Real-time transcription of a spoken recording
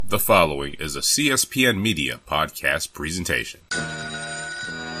The following is a CSPN Media podcast presentation. Good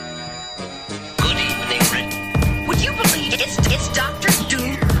evening, Rick. Would you believe it's Dr.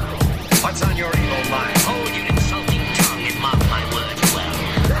 Doom? What's on your evil mind? Hold your insulting tongue and mark my words well.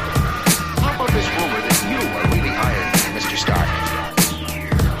 How about this rumor that you are really Iron Man, Mr. Stark?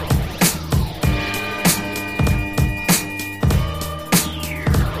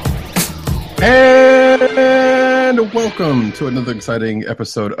 And welcome to another exciting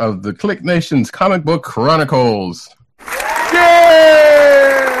episode of the Click Nation's Comic Book Chronicles.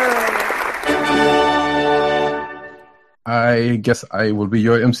 I guess I will be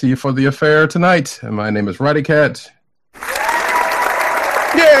your MC for the affair tonight. And my name is Roddy Cat.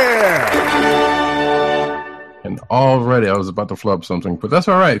 And already I was about to flub something, but that's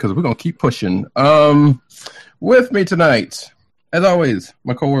all right because we're going to keep pushing. With me tonight, as always,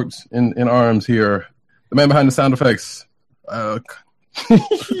 my co-works in arms here, the man behind the sound effects. I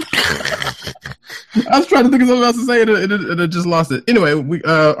was trying to think of something else to say and I just lost it. Anyway, we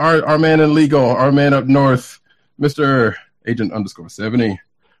our man in legal, our man up north, Mr. Agent _70.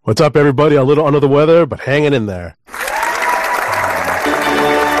 What's up, everybody? A little under the weather, but hanging in there. So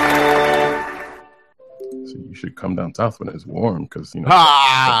you should come down south when it's warm, because you know.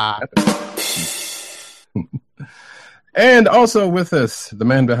 And also with us, the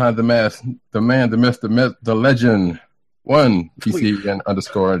man behind the mask, the man, the myth, the legend, one PC and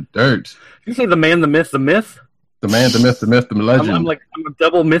 _Dirt. You say the man, the myth, the myth? The man, the myth, the legend. I'm a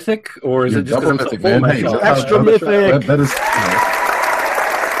double mythic, or is it just double because I'm mythic, so man? full Hey, mythic? extra mythic. That is,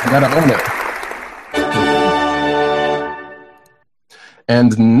 you gotta own it.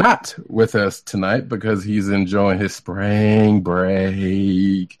 And not with us tonight because he's enjoying his spring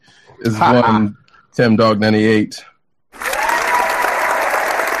break. Is one Tim Dog 98.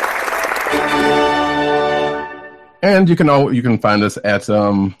 And you can find us at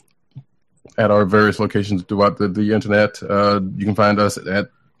our various locations throughout the internet. You can find us at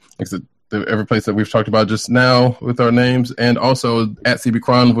every place that we've talked about just now with our names, and also at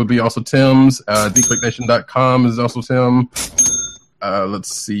CBCron would be also Tim's. DClickNation.com is also Tim.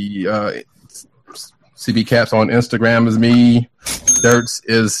 Let's see. CB Caps on Instagram is me. Dirt's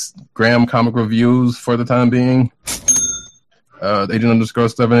is Graham Comic Reviews for the time being. Agent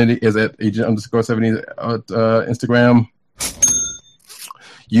 _70 is at Agent _70 at Instagram.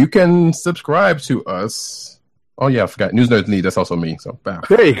 You can subscribe to us. Oh yeah, I forgot. News Nerds Need. That's also me. So bam.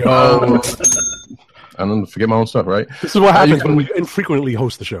 There you go. I don't forget my own stuff, right? This is what happens when we infrequently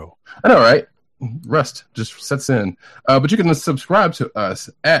host the show. I know, right? Rust just sets in. But you can subscribe to us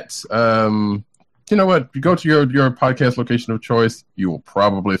at you know what? You go to your podcast location of choice, you will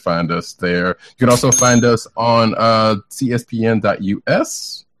probably find us there. You can also find us on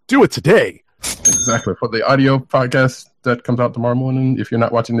cspn.us. Do it today. Exactly. For the audio podcast that comes out tomorrow morning. If you're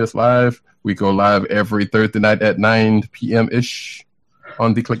not watching this live, we go live every Thursday night at 9 p.m.-ish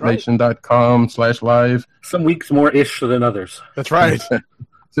on theclicknation.com/live. Some weeks more ish than others. That's right.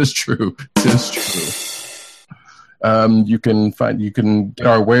 This is true. You can get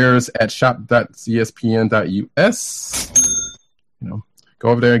our wares at shop.cspn.us. You know, go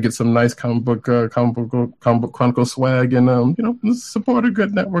over there and get some nice comic book chronicle swag, and support a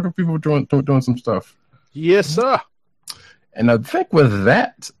good network of people doing some stuff. Yes, sir. And I think with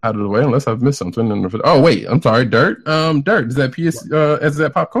that out of the way, unless I've missed something. Oh wait, I'm sorry, Dirt. Dirt, is that is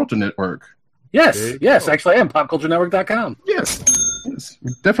that Pop Culture Network? Yes. Actually, I am PopCultureNetwork.com. Yes.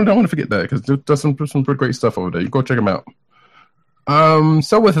 We definitely don't want to forget that because it does some great stuff over there. You go check them out.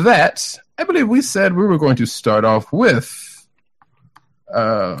 So with that, I believe we said we were going to start off with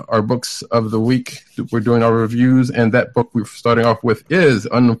our books of the week. We're doing our reviews, and that book we're starting off with is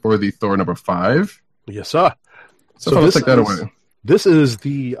Unworthy Thor #5. Yes, sir. So let's take that away. This is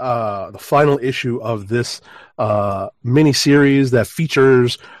the final issue of this mini series that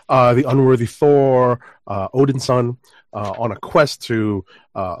features the Unworthy Thor, Odin's son, on a quest to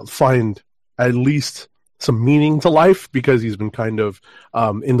find at least some meaning to life because he's been kind of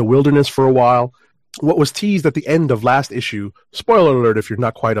in the wilderness for a while. What was teased at the end of last issue, spoiler alert if you're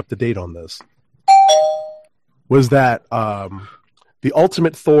not quite up to date on this, was that the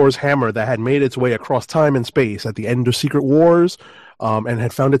ultimate Thor's hammer that had made its way across time and space at the end of Secret Wars and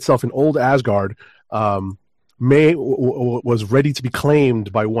had found itself in old Asgard was ready to be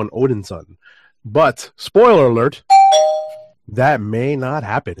claimed by one Odin's son. But, spoiler alert, that may not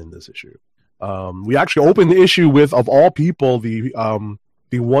happen in this issue. We actually opened the issue with, of all people, the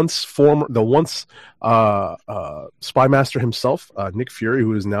once spy master himself, Nick Fury,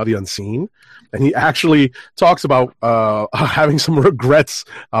 who is now the Unseen, and he actually talks about having some regrets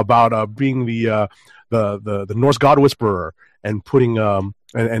about being the Norse God Whisperer and putting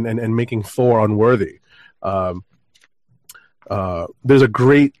and making Thor unworthy. There's a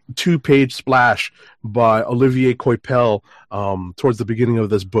great 2-page splash by Olivier Coipel towards the beginning of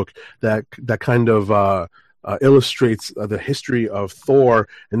this book that kind of illustrates the history of Thor,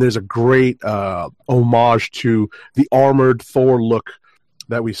 and there's a great homage to the armored Thor look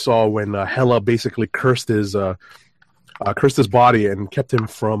that we saw when Hela basically cursed his body and kept him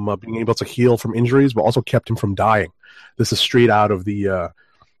from being able to heal from injuries, but also kept him from dying. This is straight out of the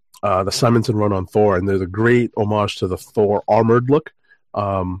Simonson run on Thor, and there's a great homage to the Thor armored look.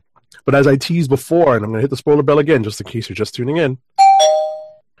 But as I teased before, and I'm going to hit the spoiler bell again, just in case you're just tuning in,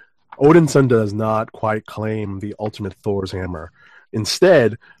 Odinson does not quite claim the ultimate Thor's hammer.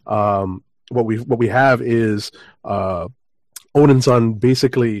 Instead, what we have is Odinson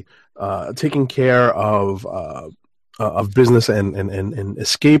basically taking care of business and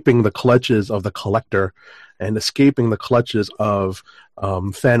escaping the clutches of the Collector and escaping the clutches of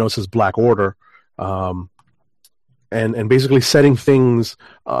Thanos' Black Order, and basically setting things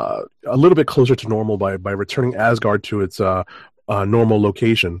a little bit closer to normal by returning Asgard to its normal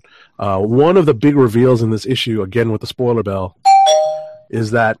location. One of the big reveals in this issue, again with the spoiler bell,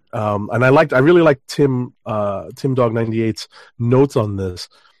 is that, and I really liked Tim Dog 98's notes on this.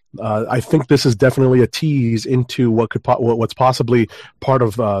 I think this is definitely a tease into what's possibly part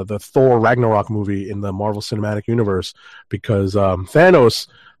of the Thor Ragnarok movie in the Marvel Cinematic Universe, because Thanos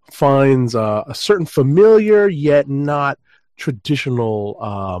finds a certain familiar yet not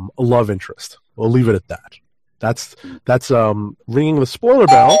traditional love interest. We'll leave it at that. That's ringing the spoiler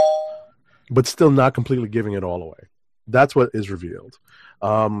bell, but still not completely giving it all away. That's what is revealed.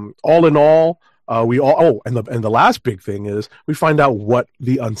 All in all, and the last big thing is we find out what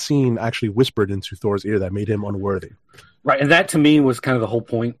the Unseen actually whispered into Thor's ear that made him unworthy. Right, and that to me was kind of the whole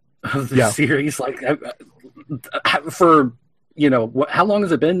point of the series. Like, for how long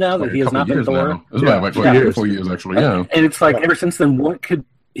has it been now that he has not been Thor? It's been like 4 years actually. Yeah, and it's like ever since then, what could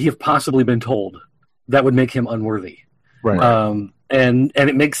he have possibly been told that would make him unworthy? Right. And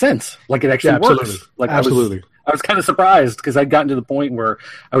it makes sense. Like, it actually works. Like, absolutely. I was kind of surprised because I'd gotten to the point where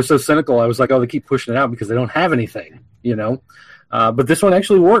I was so cynical. I was like, oh, they keep pushing it out because they don't have anything, But this one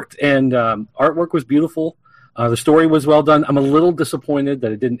actually worked, and artwork was beautiful. The story was well done. I'm a little disappointed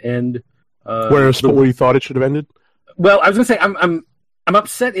that it didn't end where you thought it should have ended. Well, I was going to say I'm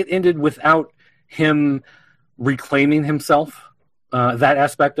upset it ended without him reclaiming himself. That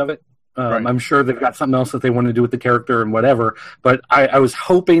aspect of it. Right. I'm sure they've got something else that they want to do with the character and whatever, but I was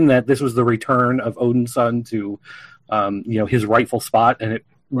hoping that this was the return of Odinson to, his rightful spot, and it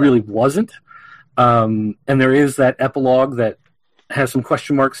really wasn't. And there is that epilogue that has some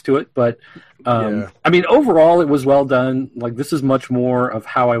question marks to it, but I mean, overall, it was well done. Like, this is much more of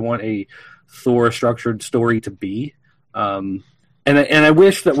how I want a Thor structured story to be. And I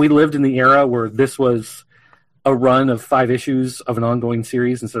wish that we lived in the era where this was a run of 5 issues of an ongoing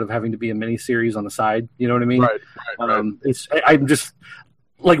series instead of having to be a mini series on the side. You know what I mean? Right. I'm just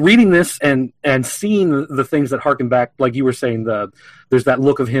like reading this and seeing the things that harken back, like you were saying, there's that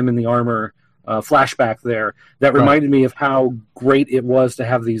look of him in the armor flashback there that reminded me of how great it was to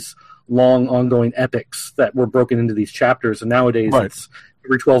have these long ongoing epics that were broken into these chapters. And nowadays it's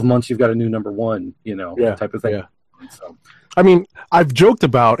every 12 months you've got a new number one, type of thing. Yeah. So. I mean, I've joked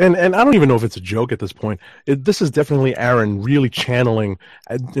about, and I don't even know if it's a joke at this point. This is definitely Aaron really channeling,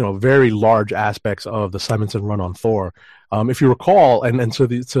 very large aspects of the Simonson run on Thor. If you recall, and to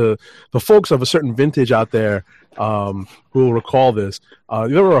the folks of a certain vintage out there who will recall this,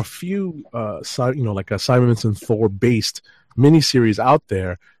 there were a few, like a Simonson Thor based miniseries out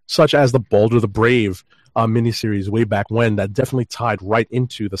there, such as the Balder the Brave miniseries way back when, that definitely tied right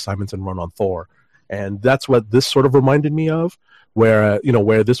into the Simonson run on Thor. And that's what this sort of reminded me of, where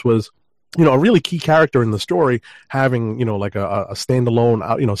this was, a really key character in the story, having, like a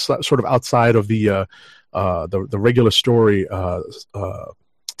standalone, sort of outside of the regular story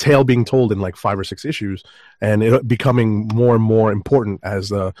tale being told in like 5 or 6 issues, and it becoming more and more important as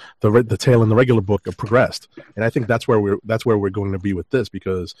the tale in the regular book progressed. And I think that's where we're going to be with this,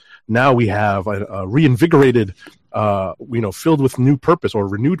 because now we have a reinvigorated, filled with new purpose or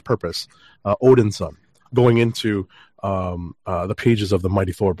renewed purpose, Odinson going into the pages of the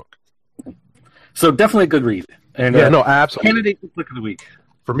Mighty Thor book. So definitely a good read. And no, absolutely. Candidate for Flick of the Week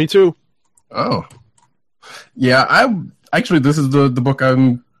for me too. Oh, yeah. This is the book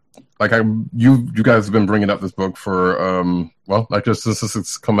you guys have been bringing up this book for not just since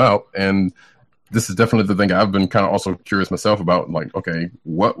it's come out, and this is definitely the thing I've been kind of also curious myself about. Like, okay,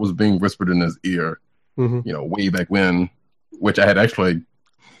 what was being whispered in his ear, way back when, which I had actually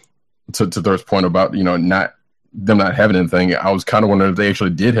to Thor's point about not them not having anything, I was kind of wondering if they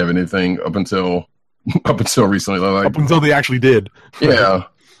actually did have anything up until recently. Like, up until they actually did. Yeah.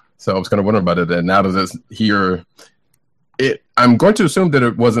 So I was kind of wondering about it. And now that it's here, I'm going to assume that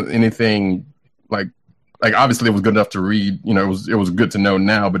it wasn't anything like obviously it was good enough to read. You know, it was good to know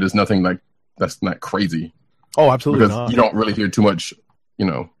now, but it's nothing like that's not crazy. Oh, absolutely because not. You don't really hear too much. You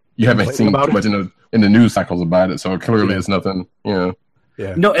know, you haven't seen too much in the news cycles about it. So clearly, it's nothing. You know.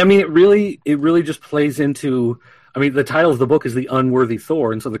 Yeah. No, I mean it really just plays into. I mean, the title of the book is The Unworthy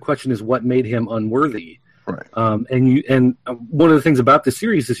Thor, and so the question is, what made him unworthy? Right. And one of the things about the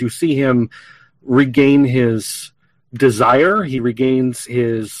series is you see him regain his desire. He regains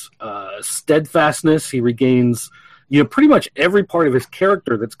his steadfastness. He regains, pretty much every part of his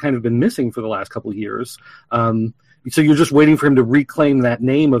character that's kind of been missing for the last couple of years. So you're just waiting for him to reclaim that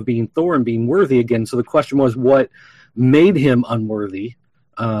name of being Thor and being worthy again. So the question was, what made him unworthy?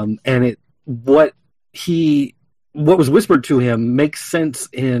 And what was whispered to him makes sense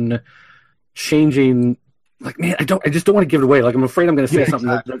in changing. Like, man, I just don't want to give it away. Like, I'm afraid I'm going to say something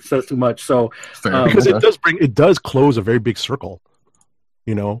that says too much. So because it does close a very big circle.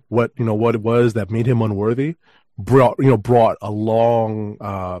 What it was that made him unworthy brought a long.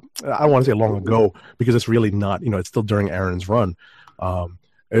 I don't want to say long ago because it's really not. It's still during Aaron's run.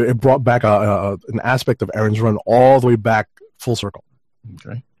 It brought back an aspect of Aaron's run all the way back full circle.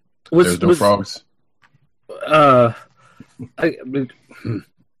 Okay. There's no frogs. I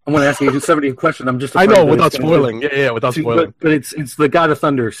want to ask Agent 70 a question. I'm just. I know, without spoiling. Yeah, without spoiling. But it's the God of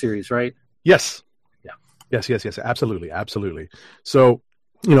Thunder series, right? Yes. Yeah. Yes. Absolutely. So,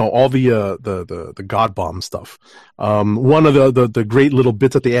 all the God bomb stuff. One of the great little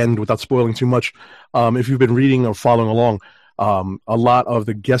bits at the end, without spoiling too much, if you've been reading or following along, a lot of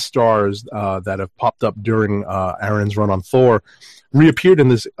the guest stars that have popped up during Aaron's run on Thor reappeared in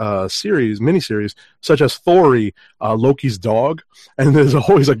this miniseries, such as Thori, Loki's dog, and there's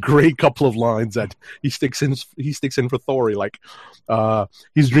always a great couple of lines that he sticks in for Thori, like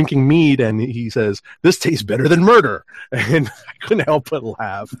he's drinking mead and he says, "This tastes better than murder," and I couldn't help but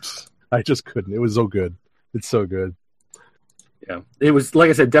laugh. I just couldn't. It was so good. It's so good. Yeah, it was, like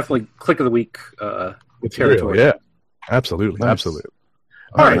I said, definitely click of the week territory. Yeah, absolutely, nice. Absolutely.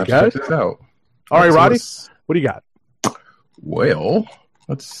 All right, guys. Check this out. All right, Roddy, what do you got? Well,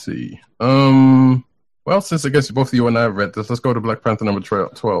 let's see. Well, since I guess both of you and I have read this, let's go to Black Panther number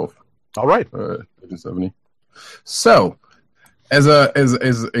 12. All right. Agent 70. So, as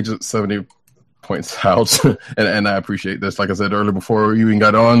Agent 70 points out, and I appreciate this, like I said earlier before you even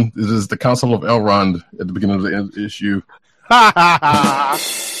got on, this is the Council of Elrond at the beginning of the issue.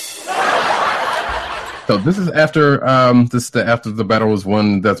 So this is after the battle was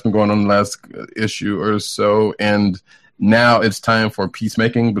won that's been going on the last issue or so, and now it's time for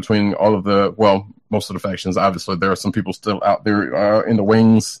peacemaking between most of the factions. Obviously, there are some people still out there in the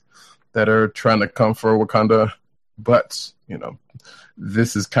wings that are trying to come for Wakanda, but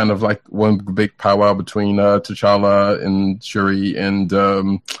this is kind of like one big powwow between T'Challa and Shuri and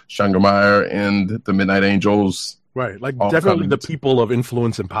Shangamire and the Midnight Angels. Right, like definitely the people of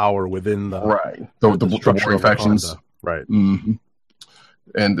influence and power within the warring factions. Right, mm-hmm.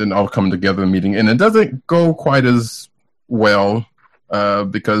 and all coming together and meeting, and it doesn't go quite as well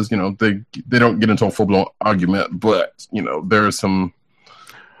because they don't get into a full blown argument, but there are some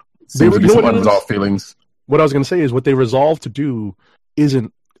unresolved feelings. What I was going to say is what they resolve to do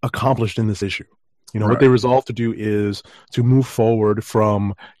isn't accomplished in this issue. What they resolve to do is to move forward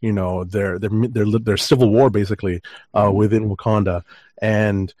from their civil war basically within Wakanda,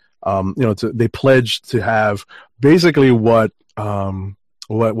 and they pledge to have basically what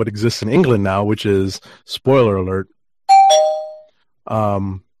exists in England now, which is, spoiler alert,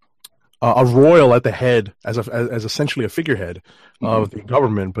 a royal at the head as essentially a figurehead of the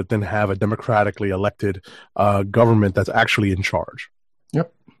government, but then have a democratically elected government that's actually in charge.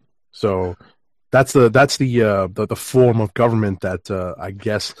 Yep. So that's the form of government that I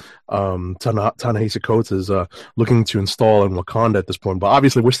guess Ta-Nehisi Coates is looking to install in Wakanda at this point. But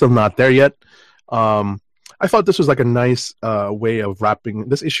obviously, we're still not there yet. I thought this was like a nice way of wrapping.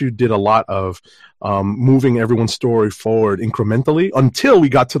 This issue did a lot of moving everyone's story forward incrementally until we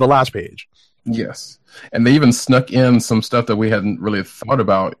got to the last page. Yes, and they even snuck in some stuff that we hadn't really thought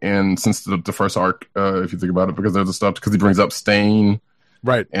about since the first arc, if you think about it, because there's the stuff because he brings up Stain,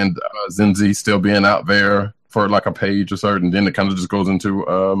 right, and Zinzi still being out there for like a page or so, and then it kind of just goes into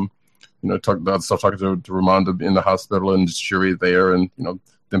talking to Ramonda in the hospital and Shuri there, and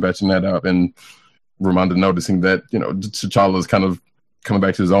then batching that up and Ramonda noticing that T'Challa is kind of coming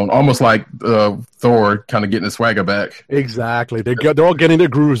back to his own, almost like Thor kind of getting his swagger back. Exactly, they're all getting their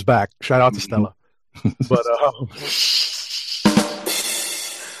grooves back. Shout out to Stella. But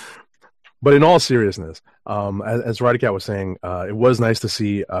but in all seriousness, as Radicat was saying, it was nice to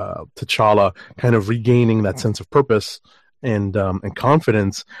see T'Challa kind of regaining that sense of purpose and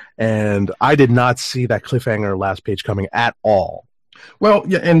confidence. And I did not see that cliffhanger last page coming at all. Well,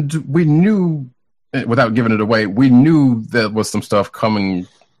 yeah, and we knew, without giving it away, we knew there was some stuff coming.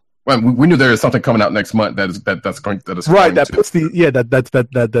 Well, we knew there is something coming out next month that's going right. That to. puts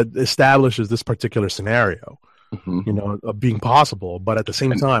that establishes this particular scenario. Mm-hmm. Being possible, but at the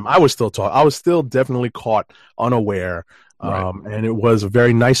same time, I was still definitely caught unaware, and it was a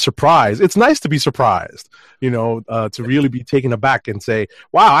very nice surprise. It's nice to be surprised, to really be taken aback and say,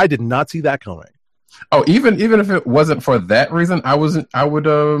 "Wow, I did not see that coming." Oh, even if it wasn't for that reason, I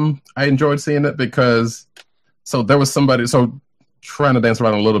enjoyed seeing it because there was somebody trying to dance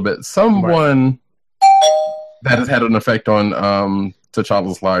around a little bit, someone that has had an effect on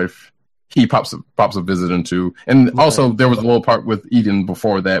T'Challa's life. He pops a visit into, and also there was a little part with Eden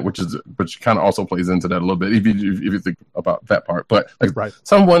before that, which kind of also plays into that a little bit if you think about that part. But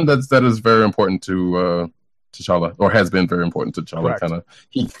someone that is very important to T'Challa, or has been very important to T'Challa, kind of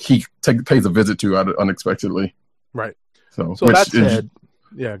he pays a visit to unexpectedly. Right. So that said,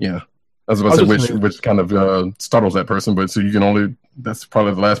 yeah. I was about to say, which kind of startles that person, but so you can only, that's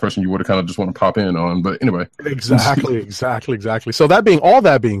probably the last person you would have kind of just want to pop in on. But anyway. Exactly. So all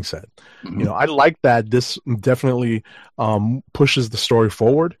that being said, I like that this definitely pushes the story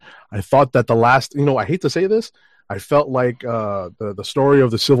forward. I thought that the last, I hate to say this, I felt like the story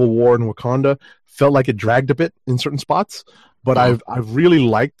of the Civil War in Wakanda felt like it dragged a bit in certain spots, but I've really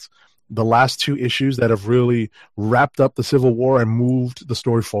liked the last two issues that have really wrapped up the Civil War and moved the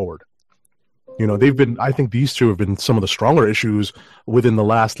story forward. I think these two have been some of the stronger issues within the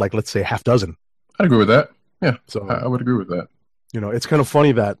last, let's say, half dozen. I'd agree with that. Yeah, so I would agree with that. It's kind of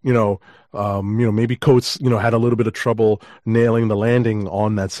funny that maybe Coates had a little bit of trouble nailing the landing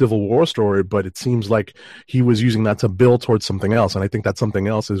on that Civil War story, but it seems like he was using that to build towards something else, and I think that something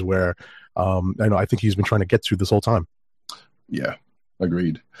else is where I think he's been trying to get to this whole time. Yeah,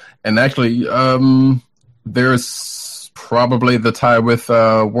 agreed. And actually, there's probably the tie with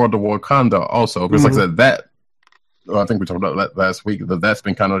World of Wakanda also, because like I said, I think we talked about that last week, that's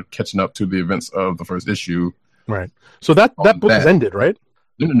been kind of catching up to the events of the first issue. Right. So that book has ended, right?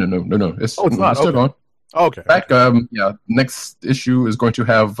 No. It's not. It's still going. Okay. Back, next issue is going to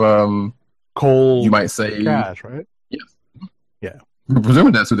have Cole, you might say, Cash, right? Yes. Yeah.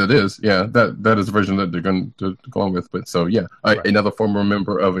 Presuming that's who that is. Yeah, that is the version that they're going to go on with. But so, yeah, another former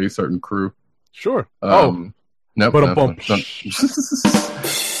member of a certain crew. Sure. Nope. It's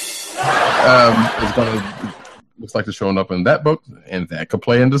gonna looks like it's showing up in that book, and that could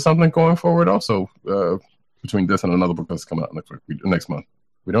play into something going forward. Also, between this and another book that's coming out next month,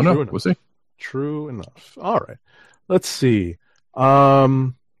 we don't know. We'll see. True enough. All right. Let's see.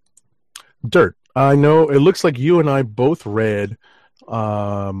 Dirt. I know it looks like you and I both read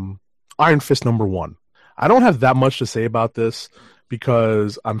Iron Fist #1. I don't have that much to say about this,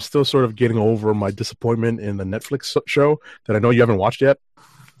 because I'm still sort of getting over my disappointment in the Netflix show that I know you haven't watched yet.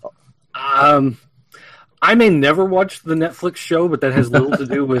 I may never watch the Netflix show, but that has little to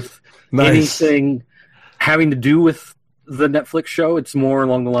do with anything having to do with the Netflix show. It's more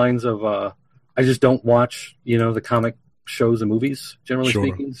along the lines of I just don't watch, the comic shows and movies, generally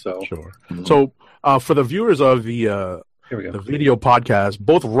speaking. So, So for the viewers of the video podcast,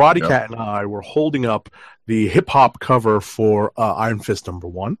 both Roddy Cat and I were holding up the hip hop cover for Iron Fist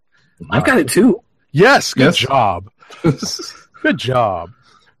 #1. I've got it too. Yes, good job. Good job.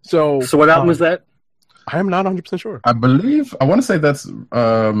 So what album is that? I am not 100% sure. I want to say that's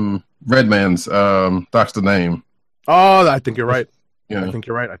Redman's That's the Name. Oh, I think you're right. Yeah. I think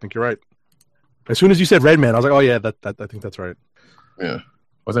you're right. As soon as you said Redman, I was like, oh yeah, that I think that's right. Yeah.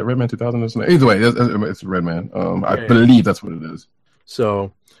 Was that Redman 2000 or something? Either way, it's Redman. I believe that's what it is.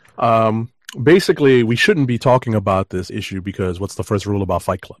 So, basically, we shouldn't be talking about this issue because what's the first rule about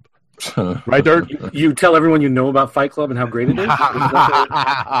Fight Club? Right, Dirt? You tell everyone you know about Fight Club and how great it is?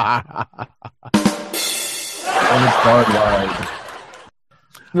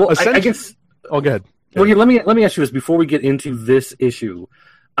 Well, I guess... Oh, go ahead. Well, let me ask you this before we get into this issue.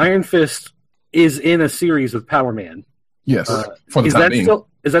 Iron Fist is in a series with Power Man. Yes, for the time being.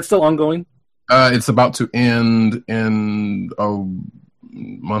 Is that still ongoing? It's about to end in a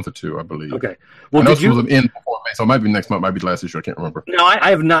month or two, I believe. Okay. Well, did you end before May, so it might be next month, might be the last issue. I can't remember. No,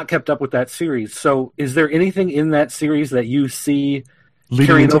 I have not kept up with that series. So, is there anything in that series that you see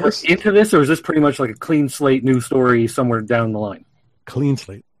carrying over into this, or is this pretty much like a clean slate, new story somewhere down the line? Clean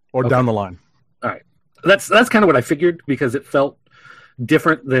slate, or down the line. All right. That's kind of what I figured, because it felt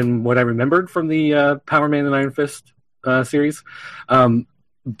different than what I remembered from the Power Man and Iron Fist series.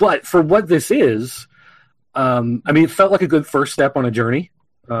 But for what this is, I mean, it felt like a good first step on a journey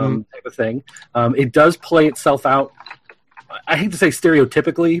type of thing. It does play itself out, I hate to say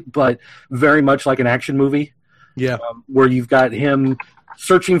stereotypically, but very much like an action movie. Yeah. Where you've got him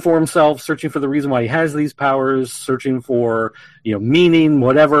searching for himself, searching for the reason why he has these powers, searching for, meaning,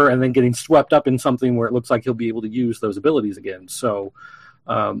 whatever, and then getting swept up in something where it looks like he'll be able to use those abilities again. So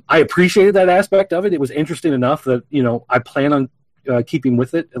I appreciated that aspect of it. It was interesting enough that, I plan on keeping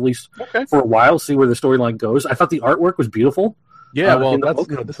with it, at least for a while, see where the storyline goes. I thought the artwork was beautiful. Yeah, well, that's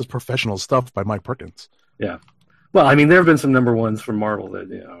this is professional stuff by Mike Perkins. Yeah. Well, I mean, there have been some number ones from Marvel that,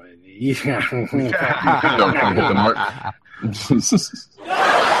 Don't hit the mark.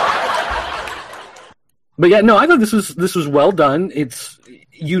 But yeah, no, I thought this was well done. It's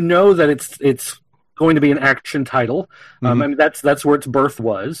that it's going to be an action title. I mean, that's where its birth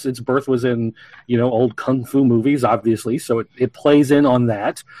was. Its birth was in old kung fu movies, obviously. So it plays in on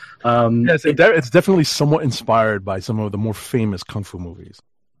that. Yes, it's definitely somewhat inspired by some of the more famous kung fu movies,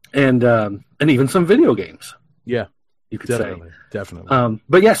 and even some video games. Yeah, you could definitely.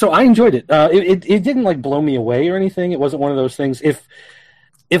 But yeah, so I enjoyed it. It didn't like blow me away or anything. It wasn't one of those things.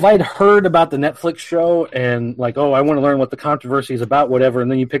 If I'd heard about the Netflix show and like, oh, I want to learn what the controversy is about, whatever,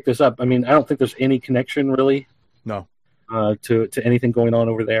 and then you pick this up, I mean, I don't think there's any connection really. No. To anything going on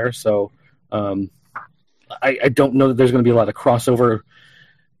over there. So I don't know that there's going to be a lot of crossover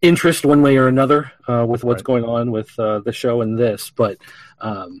interest one way or another with what's going on with the show and this. But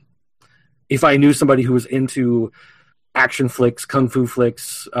if I knew somebody who was into action flicks, kung fu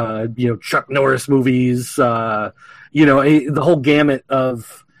flicks, Chuck Norris movies, the whole gamut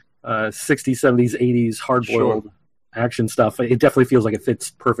of 60s, 70s, 80s hard-boiled action stuff, it definitely feels like it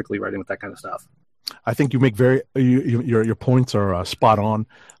fits perfectly right in with that kind of stuff. I think you make your points are spot on.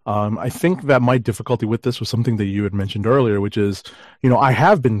 I think that my difficulty with this was something that you had mentioned earlier, which is, I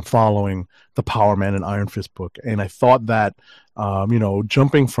have been following the Power Man and Iron Fist book, and I thought that,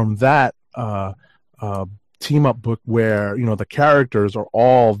 jumping from that team up book where the characters are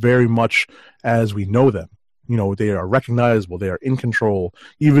all very much as we know them. They are recognizable. They are in control,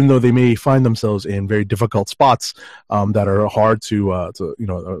 even though they may find themselves in very difficult spots that are hard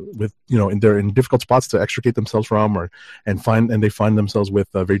they're in difficult spots to extricate themselves from, and they find themselves with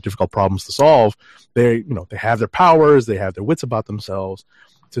very difficult problems to solve. They have their powers. They have their wits about themselves.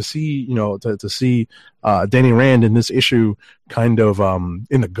 To see Danny Rand in this issue, kind of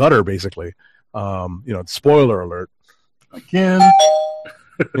in the gutter, basically. Spoiler alert again.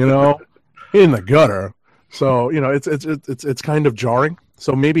 In the gutter. So it's kind of jarring.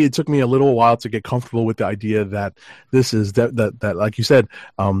 So maybe it took me a little while to get comfortable with the idea that this is that like you said,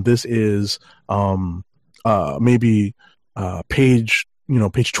 this is maybe page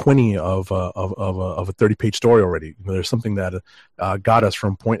 20 of a 30-page story already. There's something that got us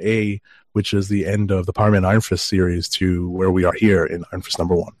from point A, which is the end of the Power Man Iron Fist series, to where we are here in Iron Fist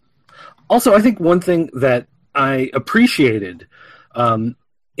 #1. Also, I think one thing that I appreciated in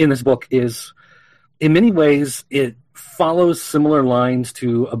this book is, in many ways, it follows similar lines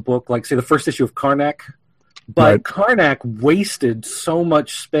to a book like, say, the first issue of Karnak. But Karnak wasted so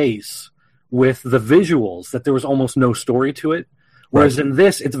much space with the visuals that there was almost no story to it. Whereas in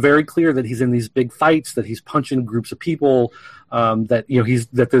this, it's very clear that he's in these big fights, that he's punching groups of people, that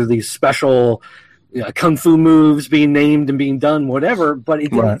there are these special kung fu moves being named and being done, whatever. But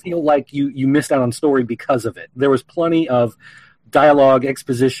it didn't feel like you missed out on story because of it. There was plenty of dialogue,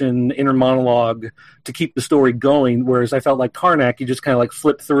 exposition, inner monologue to keep the story going, whereas I felt like Karnak, you just kind of like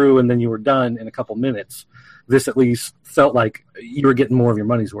flipped through and then you were done in a couple minutes. This at least felt like you were getting more of your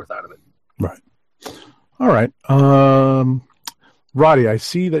money's worth out of it. Right. All right. Roddy, I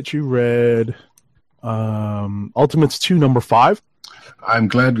see that you read Ultimates 2, number 5. I'm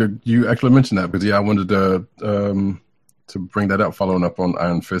glad you actually mentioned that, because I wanted to bring that up, following up on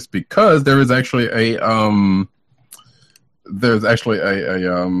Iron Fist, because there is actually a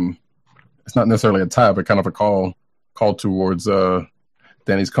it's not necessarily a tie, but kind of a call towards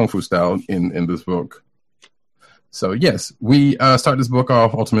Danny's kung fu style in this book. So yes, we start this book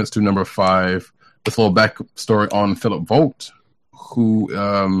off, Ultimates 2, number 5, with a little backstory on Philip Volt,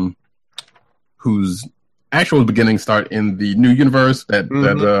 whose actual beginnings start in the new universe that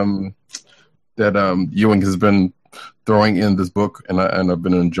Ewing has been throwing in this book, and I've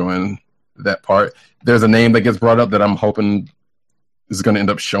been enjoying that part. There's a name that gets brought up that I'm hoping is going to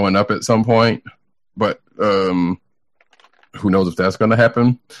end up showing up at some point, but who knows if that's going to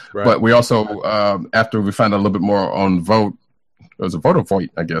happen. Right. But we also, after we find out a little bit more on Vogt, it was a Vogt or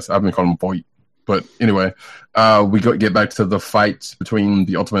Voight, I guess. I've been calling him Voight. But anyway, get back to the fight between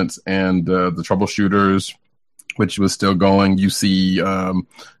the Ultimates and the Troubleshooters, which was still going. You see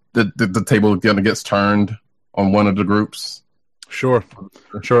the table kind of gets turned on one of the groups. Sure.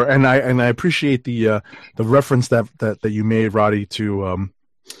 And I appreciate the reference that you made, Roddy, to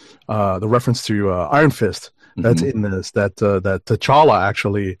the reference to Iron Fist. That's in this that T'Challa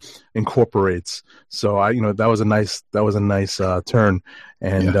actually incorporates. So that was a nice turn,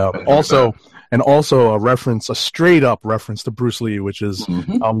 and also a straight up reference to Bruce Lee, which is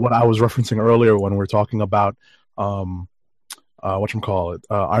what I was referencing earlier when we were talking about Iron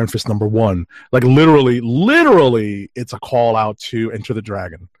Fist #1. Like literally, it's a call out to Enter the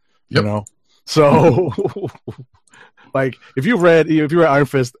Dragon. You know, so. Like if you read Iron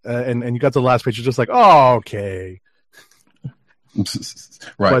Fist and you got to the last page, you're just like, oh, okay,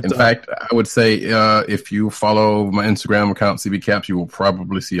 right. But, in fact, I would say if you follow my Instagram account, CB Caps, you will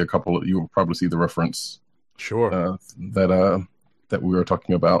probably see the reference. Sure. That we were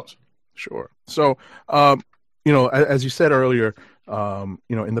talking about. Sure. So, as you said earlier,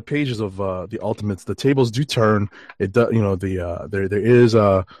 in the pages of the Ultimates, the tables do turn. It does, there is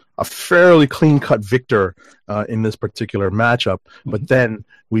a fairly clean cut victor in this particular matchup, but then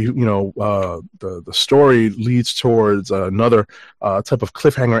the story leads towards another type of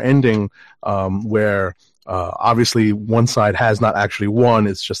cliffhanger ending where obviously one side has not actually won.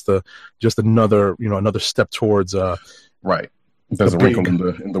 It's just another step towards right. There's a wrinkle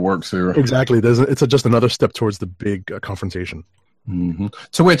in the works here. Exactly. It's just another step towards the big confrontation. Mm-hmm.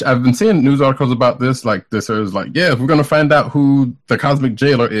 To which I've been seeing news articles about this. Like this is like, yeah, we're going to find out who the Cosmic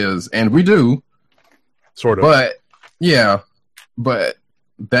Jailer is, and we do, sort of. But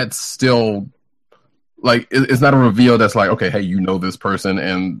that's still like it's not a reveal. That's like, okay, hey, this person,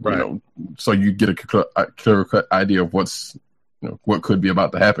 and so you get a clear cut idea of what's what could be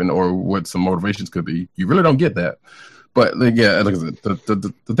about to happen or what some motivations could be. You really don't get that. But like I said,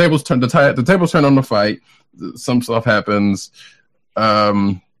 the tables turn. The tables turn on the fight. Some stuff happens.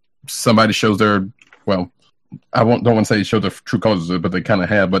 Somebody shows their don't want to say show their true colors, but they kind of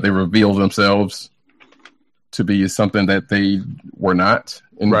have. But they reveal themselves to be something that they were not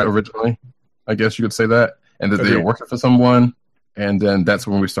originally. I guess you could say that, and that they were working for someone. And then that's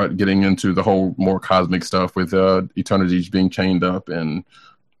when we start getting into the whole more cosmic stuff with eternities being chained up and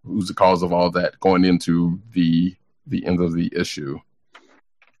who's the cause of all that, going into the end of the issue.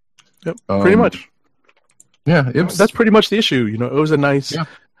 Yep, pretty much. Yeah, that's pretty much the issue. It was a nice. Yeah.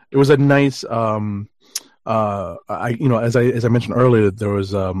 It was a nice. As I mentioned earlier, there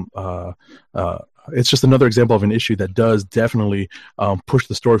was it's just another example of an issue that does definitely push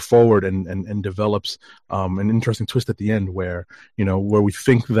the story forward and develops an interesting twist at the end where we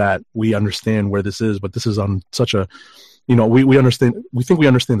think that we understand where this is, but this is on such a we understand. We think we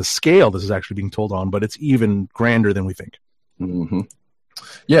understand the scale this is actually being told on, but it's even grander than we think. Mm-hmm.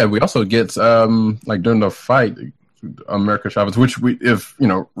 Yeah, we also get like during the fight, America Chavez, which if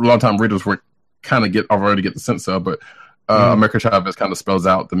long-time readers would kind of already get the sense of, but America Chavez kind of spells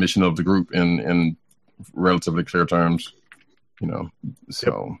out the mission of the group in relatively clear terms,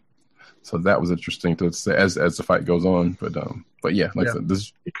 So that was interesting to say as the fight goes on, but yeah, I said,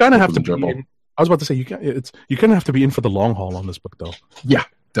 this you kind of have to be in, I was about to say you kind of have to be in for the long haul on this book, though. Yeah,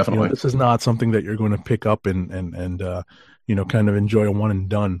 definitely. This is not something that you're going to pick up and kind of enjoy a one and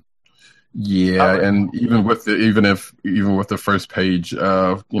done. Yeah, and even with the first page,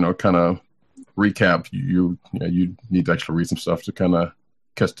 kind of recap, you need to actually read some stuff to kind of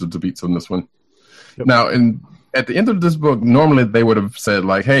catch the beats on this one. Yep. Now, at the end of this book, normally they would have said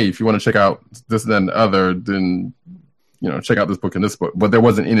like, "Hey, if you want to check out this and the other, then check out this book and this book." But there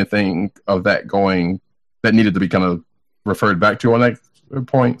wasn't anything of that going that needed to be kind of referred back to on that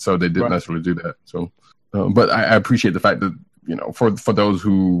point, so they didn't necessarily do that. So, but I appreciate the fact that for those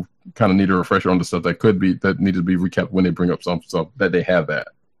who kind of need a refresher on the stuff that needed to be recapped when they bring up some stuff, that they have that.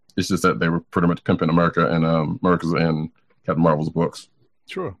 It's just that they were pretty much pimping America and America's and Captain Marvel's books.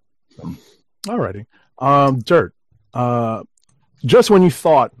 Sure. Alrighty. Dirt. Just when you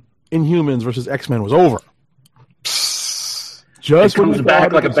thought Inhumans versus X-Men was over, just when you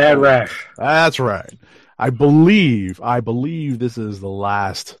back like a bad rash. That's right. I believe this is the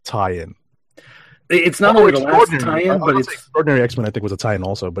last tie-in. It's not only the last tie-in, but it's Extraordinary X-Men. I think was a tie-in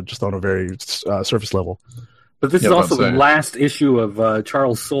also, but just on a very surface level. But this is also the last issue of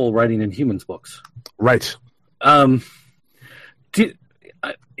Charles Soule writing Inhumans books. Right. Am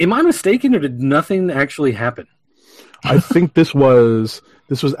I mistaken, or did nothing actually happen? I think this was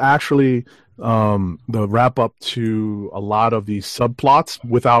actually the wrap up to a lot of these subplots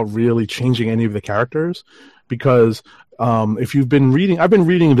without really changing any of the characters, because if you've been reading, I've been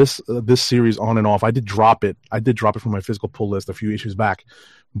reading this series on and off. I did drop it from my physical pull list a few issues back,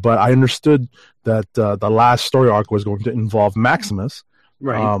 but I understood that the last story arc was going to involve Maximus,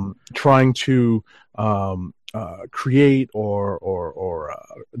 Right. trying to create or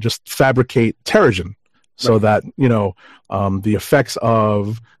just fabricate Terrigen, so that the effects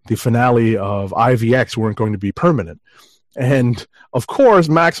of the finale of IVX weren't going to be permanent. And of course,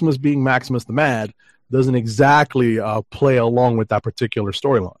 Maximus being Maximus the Mad doesn't exactly play along with that particular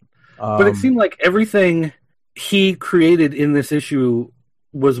storyline. But it seemed like everything he created in this issue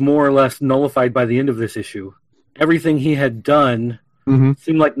was more or less nullified by the end of this issue. Everything he had done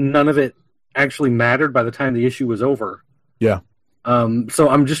seemed like none of it actually mattered by the time the issue was over. Yeah. So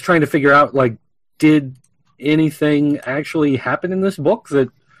I'm just trying to figure out, like, did anything actually happen in this book that,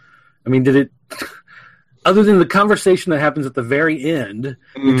 I mean, did it, other than the conversation that happens at the very end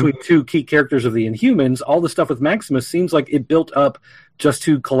between two key characters of the Inhumans, all the stuff with Maximus seems like it built up just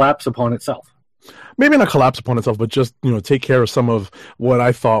to collapse upon itself. Maybe not collapse upon itself, but just take care of some of what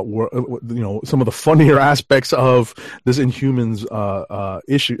I thought were some of the funnier aspects of this Inhumans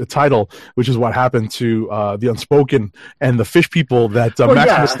title, which is what happened to the Unspoken and the fish people that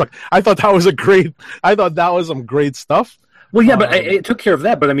Maximus stuck. I thought that was some great stuff. Well, yeah, but it took care of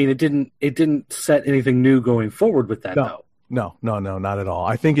that. But I mean, it didn't set anything new going forward with that, though. No, not at all.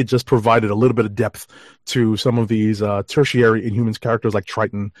 I think it just provided a little bit of depth to some of these tertiary Inhumans characters like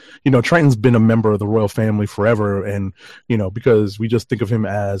Triton. Triton's been a member of the royal family forever, and because we just think of him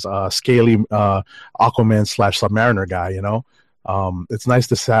as a scaly Aquaman / Submariner guy. It's nice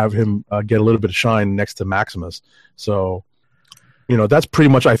to have him get a little bit of shine next to Maximus. So, that's pretty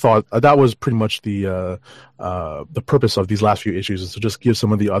much, I thought that was pretty much the purpose of these last few issues, is to just give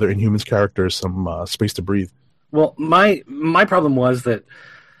some of the other Inhumans characters some space to breathe. Well, my problem was that,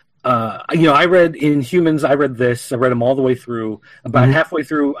 I read Inhumans, I read them all the way through. About halfway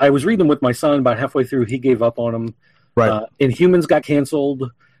through, I was reading them with my son. About halfway through, he gave up on them. Right. Inhumans got canceled,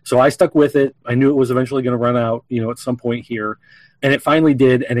 so I stuck with it. I knew it was eventually going to run out, at some point here. And it finally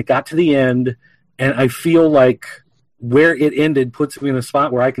did, and it got to the end, and I feel like where it ended puts me in a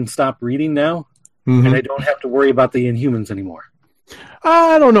spot where I can stop reading now, and I don't have to worry about the Inhumans anymore.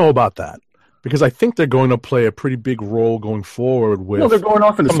 I don't know about that, because I think they're going to play a pretty big role going forward with they're going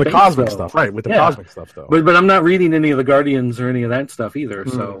off into some of the space, cosmic though. stuff, right? With the cosmic stuff, though. But I'm not reading any of the Guardians or any of that stuff either.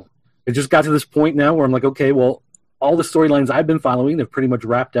 So it just got to this point now where I'm like, okay, well, all the storylines I've been following have pretty much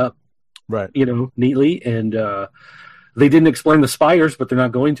wrapped up, right? Neatly, and they didn't explain the spires, but they're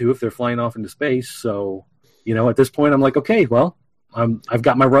not going to if they're flying off into space. So, at this point, I'm like, okay, well, I've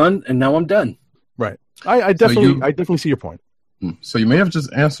got my run, and now I'm done. Right. I definitely see your point. So you may have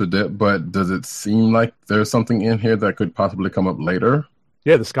just answered it, but does it seem like there's something in here that could possibly come up later?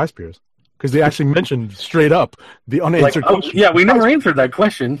 Yeah, the Sky Spears. Because they actually mentioned straight up the unanswered question. Yeah, we never answered that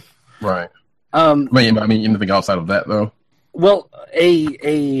question. Right. I mean, anything outside of that, though? Well,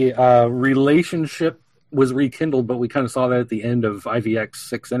 a relationship was rekindled, but we kind of saw that at the end of IVX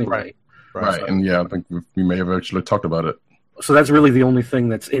 6 anyway. Right. So, and yeah, I think we may have actually talked about it. So that's really the only thing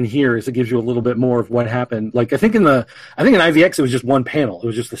that's in here, is it gives you a little bit more of what happened. Like I think in IVX it was just one panel. It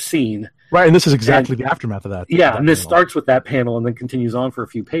was just the scene. Right, and this is exactly the aftermath of that. Yeah, and this starts with that panel and then continues on for a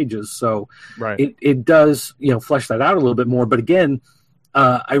few pages. So right. it does, flesh that out a little bit more. But again,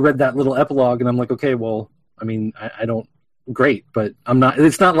 I read that little epilogue and I'm like, okay, well, I mean, I don't great, but I'm not,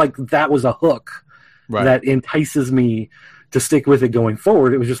 it's not like that was a hook that entices me to stick with it going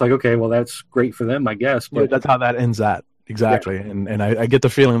forward. It was just like, okay, well, that's great for them, I guess. But that's how that ends at. Exactly, yeah. And I get the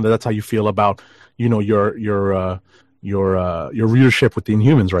feeling that that's how you feel about your readership with the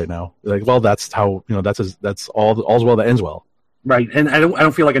Inhumans right now. Like, well, that's how that's all's well that ends well. Right, and I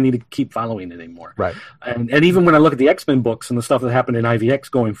don't feel like I need to keep following it anymore. Right, and even when I look at the X-Men books and the stuff that happened in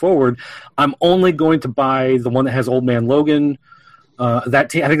IVX going forward, I'm only going to buy the one that has Old Man Logan. I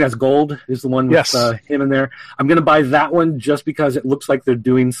think that's Gold is the one with him in there. I'm going to buy that one just because it looks like they're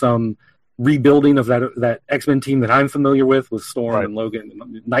doing some rebuilding of that X-Men team that I'm familiar with Storm and Logan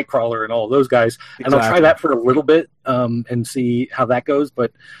and Nightcrawler and all of those guys. Exactly. And I'll try that for a little bit and see how that goes.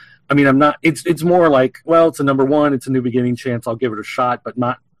 But I mean, I'm not, it's more like, well, it's a number one, it's a new beginning chance. I'll give it a shot, but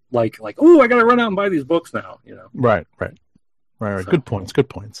not like, oh, I got to run out and buy these books now, Right. So, good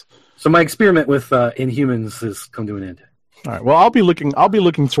points. So my experiment with Inhumans has come to an end. All right. Well, I'll be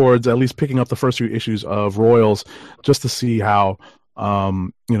looking towards at least picking up the first few issues of Royals just to see how,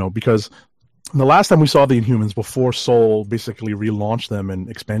 because the last time we saw the Inhumans before Soul basically relaunched them and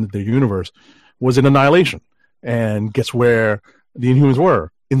expanded their universe was in Annihilation. And guess where the Inhumans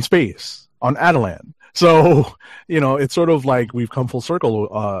were? In space, on Adelan. So, it's sort of like we've come full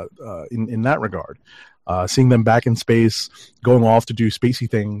circle in that regard. seeing them back in space, going off to do spacey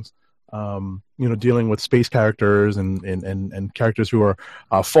things. Dealing with space characters and characters who are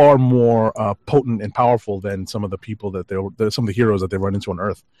far more potent and powerful than some of the people some of the heroes that they run into on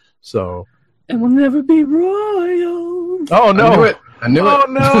Earth. So, and we'll never be royal. Oh no! I knew it. Oh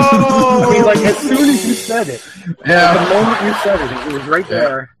no! I mean, like as soon as you said it, Yeah. the moment you said it was right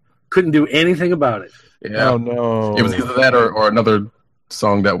there. Couldn't do anything about it. Yeah. Oh no! It was either that or another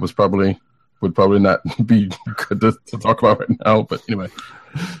song that would probably not be good to talk about right now. But anyway.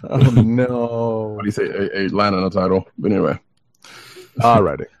 Oh no! What do you say? A line on the title. But anyway.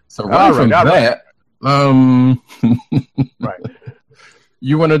 Alrighty. So right from that, right.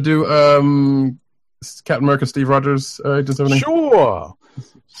 You want to do Captain America, Steve Rogers, Agent 70? Sure.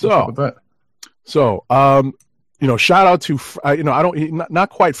 Shout out to I don't not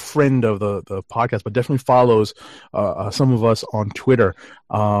quite friend of the podcast, but definitely follows some of us on Twitter.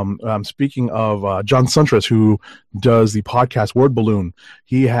 Speaking of John Suntress, who does the podcast Word Balloon,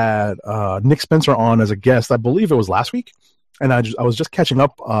 he had Nick Spencer on as a guest. I believe it was last week, and I was just catching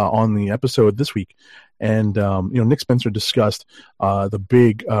up on the episode this week. And Nick Spencer discussed the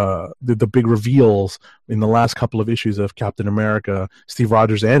big reveals in the last couple of issues of Captain America, Steve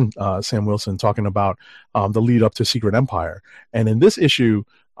Rogers, and Sam Wilson talking about the lead up to Secret Empire. And in this issue,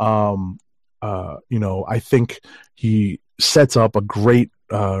 I think he sets up a great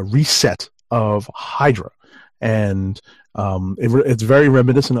reset of Hydra, and it's very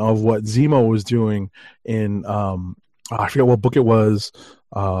reminiscent of what Zemo was doing in I forget what book it was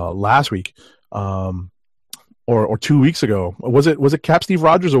last week. Or 2 weeks ago. Was it Cap Steve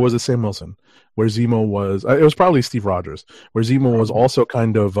Rogers or was it Sam Wilson? Where Zemo was, it was probably Steve Rogers, where Zemo was also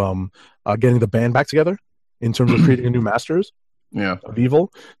kind of getting the band back together in terms of creating a new Masters of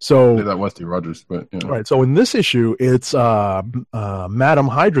Evil. So that was Steve Rogers, but right. So in this issue, it's Madam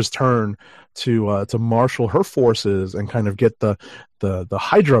Hydra's turn to marshal her forces and kind of get the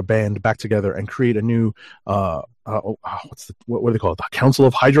Hydra band back together and create a new what do they call it? The Council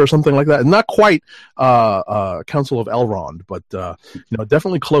of Hydra or something like that. Not quite Council of Elrond, but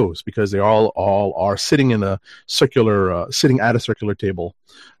definitely close, because they all are sitting in a circular sitting at a circular table.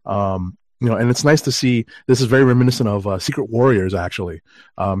 And it's nice to see. This is very reminiscent of Secret Warriors, actually.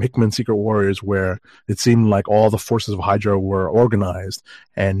 Hickman's Secret Warriors, where it seemed like all the forces of Hydra were organized,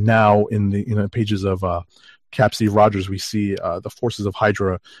 and now in the pages of Cap Steve Rogers, we see the forces of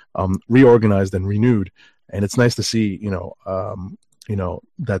Hydra reorganized and renewed. And it's nice to see, that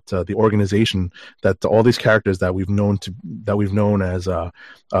the organization, that all these characters that we've known as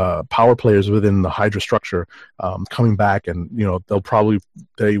power players within the Hydra structure, coming back, and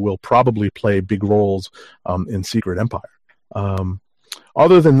they will probably play big roles in Secret Empire.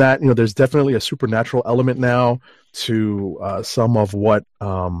 Other than that, there's definitely a supernatural element now to some of what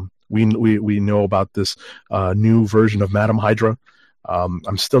we know about this new version of Madam Hydra.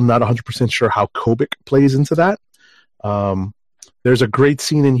 I'm still not 100% sure how Kobik plays into that. There's a great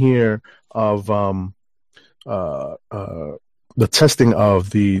scene in here of the testing of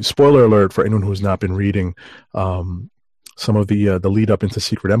the, spoiler alert for anyone who's not been reading some of the lead up into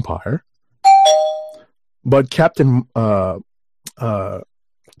Secret Empire. But Captain Marvel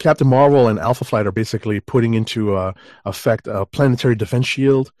and Alpha Flight are basically putting into effect a planetary defense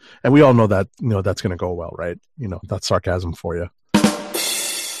shield, and we all know that that's going to go well, right? That's sarcasm for you.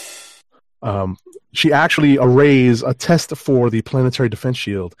 She actually arrays a test for the planetary defense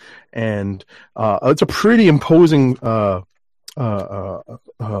shield, and it's a pretty imposing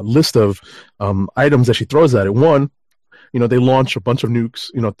list of items that she throws at it. One, they launch a bunch of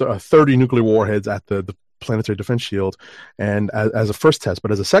nukes, 30 nuclear warheads at the planetary defense shield, and as a first test.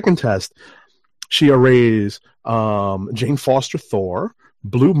 But as a second test, she arrays Jane Foster Thor,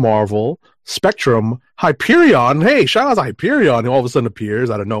 Blue Marvel, Spectrum, Hyperion. Hey, shout out to Hyperion, who all of a sudden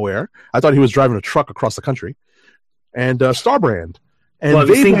appears out of nowhere. I thought he was driving a truck across the country. And Starbrand. And have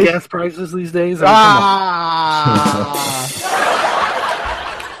you seen gas prices these days? So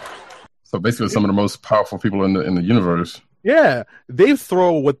basically, some of the most powerful people in the universe. Yeah, they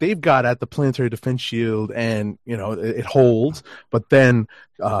throw what they've got at the planetary defense shield, and it holds. But then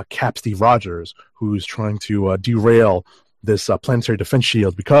Cap Steve Rogers, who's trying to derail this planetary defense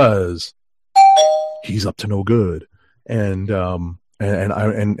shield because he's up to no good. And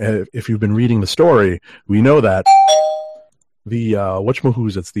if you've been reading the story, we know that the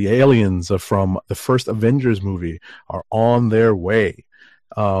it's the aliens from the first Avengers movie are on their way.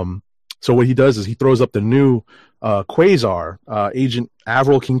 So what he does is he throws up the new Quasar, Agent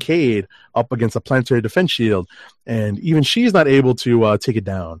Avril Kincaid, up against the planetary defense shield, and even she's not able to take it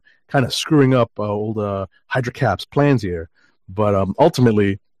down, kind of screwing up old Hydra Cap's plans here. But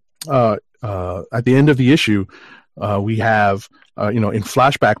ultimately, at the end of the issue, we have in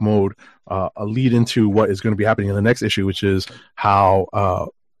flashback mode a lead into what is going to be happening in the next issue, which is how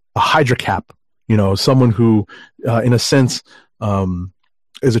a Hydra Cap, someone who in a sense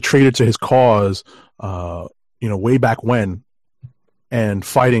is a traitor to his cause, way back when, and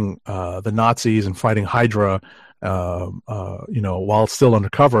fighting the Nazis and fighting Hydra, while still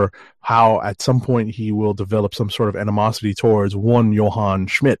undercover, how at some point he will develop some sort of animosity towards one Johann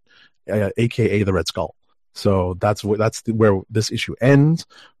Schmidt, aka the Red Skull. So that's where this issue ends.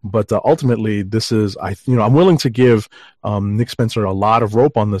 But ultimately, this is I'm willing to give Nick Spencer a lot of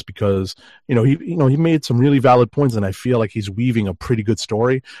rope on this because he made some really valid points, and I feel like he's weaving a pretty good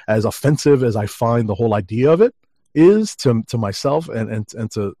story. As offensive as I find the whole idea of it is to myself and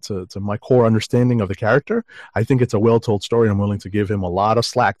to my core understanding of the character, I think it's a well told story. I'm willing to give him a lot of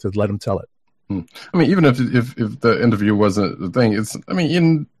slack to let him tell it. I mean, even if the interview wasn't the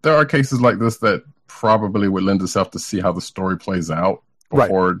thing, there are cases like this that probably would lend itself to see how the story plays out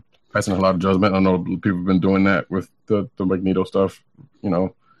before passing a lot of judgment. I know people have been doing that with the Magneto stuff,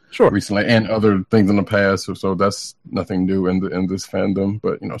 recently, and other things in the past. So that's nothing new in this fandom.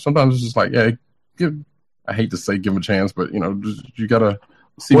 But sometimes it's just like, I hate to say give a chance, but you gotta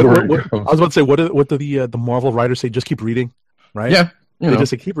see where it goes. I was about to say, what do the Marvel writers say? Just keep reading, right? Yeah, they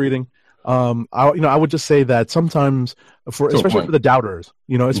just say keep reading. I would just say that sometimes, especially for the doubters,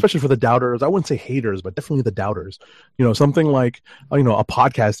 especially for the doubters, I wouldn't say haters, but definitely the doubters. Something like a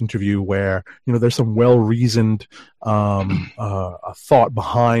podcast interview where there's some well-reasoned thought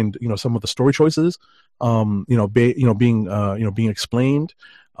behind some of the story choices, being explained.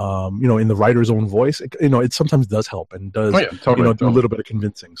 In the writer's own voice, it sometimes does help and does do a little bit of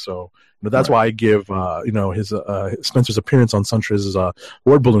convincing. So that's why I give his Spencer's appearance on Suntriz's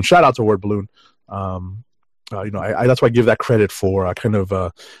Word Balloon. Shout out to Word Balloon. That's why I give that credit for kind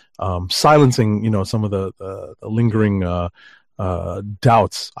of silencing some of the lingering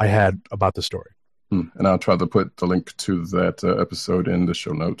doubts I had about the story. And I'll try to put the link to that episode in the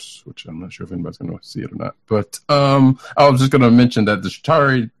show notes, which I'm not sure if anybody's going to see it or not. But I was just going to mention that the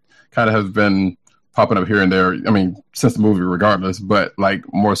Chitauri kind of has been popping up here and there. I mean, since the movie, regardless, but like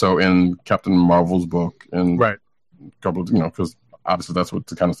more so in Captain Marvel's book and a couple of, because obviously that's what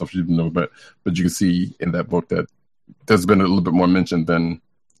the kind of stuff you know. But you can see in that book that there's been a little bit more mentioned than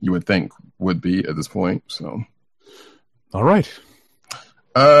you would think would be at this point. So, all right.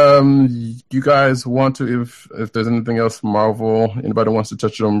 You guys want to, if there's anything else Marvel, anybody wants to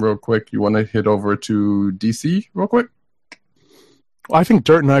touch on real quick, you want to hit over to DC real quick? Well, I think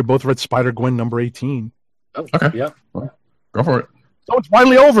Dirt and I both read Spider-Gwen number 18. Oh, okay. Yeah. Well, go for it. So it's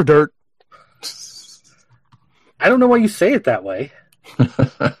finally over, Dirt. I don't know why you say it that way.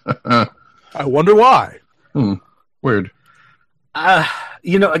 I wonder why. Weird.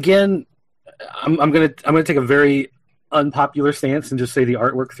 Again, I'm gonna take a very unpopular stance and just say the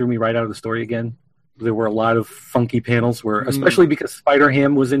artwork threw me right out of the story again. There were a lot of funky panels where, especially because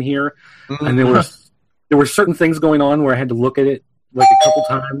Spider-Ham was in here, and there were certain things going on where I had to look at it like a couple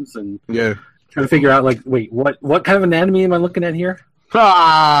times and try to figure out like, wait, what kind of anatomy am I looking at here?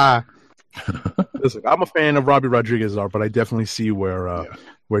 Listen, I'm a fan of Robbie Rodriguez's art, but I definitely see where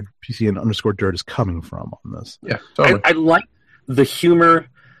PCN_Dirt is coming from on this. Yeah, totally. I like the humor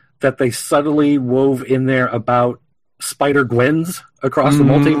that they subtly wove in there about Spider-Gwens across the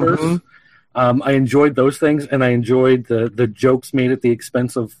multiverse. I enjoyed those things, and I enjoyed the jokes made at the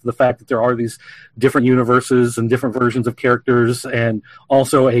expense of the fact that there are these different universes and different versions of characters, and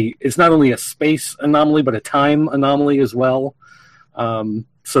also it's not only a space anomaly, but a time anomaly as well.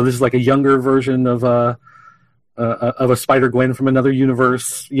 So this is like a younger version of a Spider-Gwen from another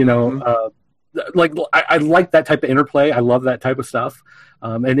universe, I like that type of interplay. I love that type of stuff.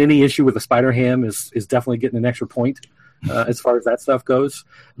 And any issue with the Spider-Ham is definitely getting an extra point as far as that stuff goes.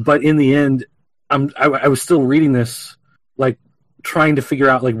 But in the end, I was still reading this, like trying to figure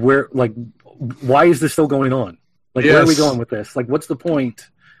out why is this still going on? Where are we going with this? Like, what's the point?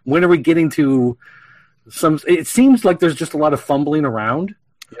 When are we getting to some? It seems like there's just a lot of fumbling around,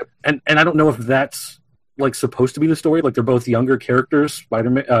 and I don't know if that's like supposed to be the story. Like they're both younger characters.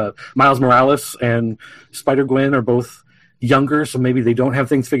 Spider-Man, Miles Morales and Spider-Gwen are both younger, so maybe they don't have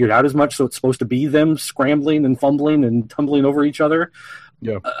things figured out as much. So it's supposed to be them scrambling and fumbling and tumbling over each other.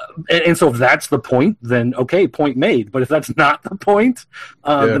 Yeah. And so if that's the point, then okay, point made. But if that's not the point,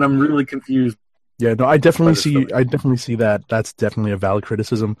 then I'm really confused. Yeah, no, I definitely see that. That's definitely a valid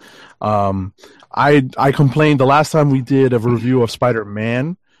criticism. I complained the last time we did a review of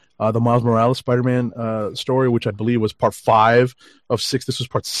Spider-Man. the Miles Morales Spider-Man story, which I believe was part 5 of 6. This was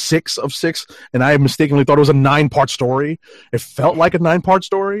part 6 of 6, and I mistakenly thought it was a 9-part story. It felt like a 9-part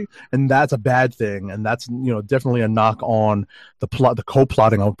story, and that's a bad thing. And that's definitely a knock on the plot, the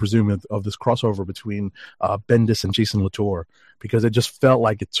co-plotting, I would presume, of this crossover between Bendis and Jason Latour, because it just felt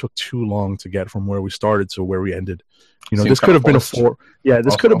like it took too long to get from where we started to where we ended. This could have been a 4. Yeah,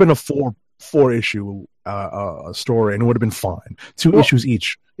 this could have been a 4-issue story, and it would have been fine. 2 issues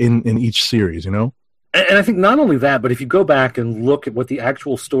each in each series, And I think not only that, but if you go back and look at what the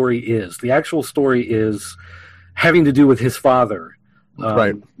actual story is having to do with his father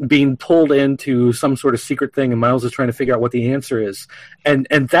being pulled into some sort of secret thing, and Miles is trying to figure out what the answer is. And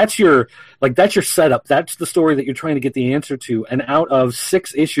that's your setup. That's the story that you're trying to get the answer to. And out of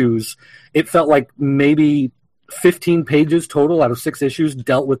 6 issues, it felt like maybe 15 pages total out of 6 issues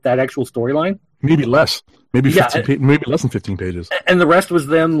dealt with that actual storyline. Maybe less. Maybe 15, maybe less than 15 pages. And the rest was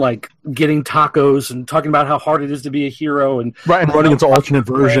them getting tacos and talking about how hard it is to be a hero and running into alternate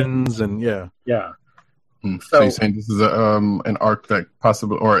versions and yeah. So you're saying this is an arc that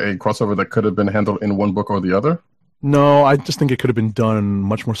possibly, or a crossover that could have been handled in one book or the other? No, I just think it could have been done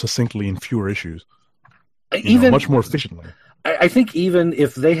much more succinctly in fewer issues. Much more efficiently. I think even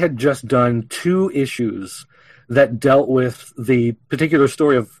if they had just done 2 issues that dealt with the particular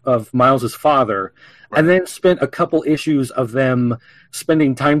story of Miles's father, and then spent a couple issues of them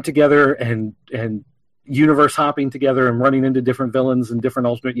spending time together and universe hopping together and running into different villains and different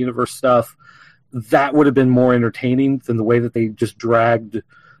alternate universe stuff, that would have been more entertaining than the way that they just dragged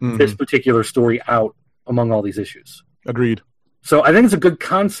this particular story out among all these issues. Agreed. So I think it's a good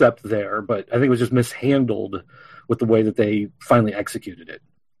concept there, but I think it was just mishandled with the way that they finally executed it.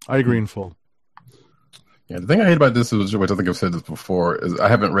 I agree in full. Yeah, the thing I hate about this is, which I think I've said this before, is I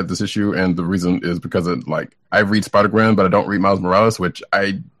haven't read this issue, and the reason is because I read Spider-Gwen, but I don't read Miles Morales, which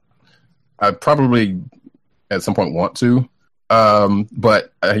I probably at some point want to.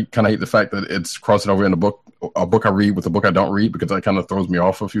 But I kind of hate the fact that it's crossing over in a book I read with a book I don't read, because that kind of throws me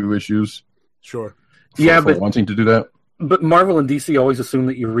off a few issues. Sure. For wanting to do that. But Marvel and DC always assume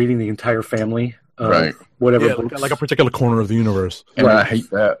that you're reading the entire family. Whatever. Yeah, like a particular corner of the universe. And I hate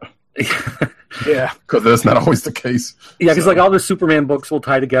that. Yeah, because that's not always the case. Yeah, because all the Superman books will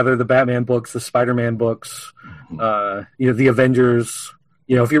tie together, the Batman books, the Spider-Man books, the Avengers.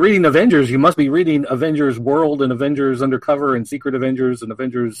 If you're reading Avengers, you must be reading Avengers World and Avengers Undercover and Secret Avengers and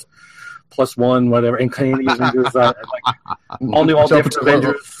Avengers +1, whatever, and Canadian Avengers. All different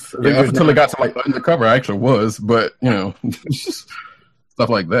Avengers. Until it got to Undercover, I actually was, but stuff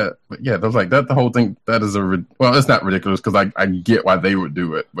like that. But yeah, that was that. The whole thing, that is it's not ridiculous, because I get why they would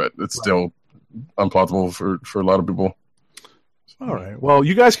do it, but it's still unplausible for a lot of people. All right. Well,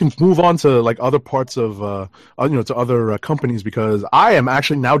 you guys can move on to other parts of to other companies, because I am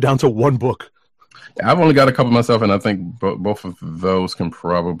actually now down to 1 book. Yeah, I've only got a couple myself, and I think both of those can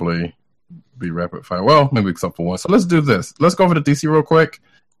probably be rapid fire. Well, maybe except for one. So let's do this. Let's go over to DC real quick.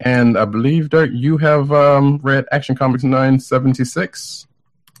 And I believe, Dirk, you have read Action Comics 976.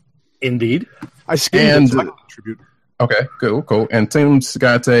 Indeed. I skimmed it, so I can contribute. Okay, cool. And Tim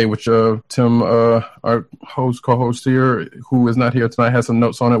Scate, which Tim, our co-host here, who is not here tonight, has some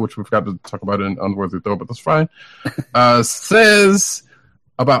notes on it, which we forgot to talk about in Unworthy, though, but that's fine. Says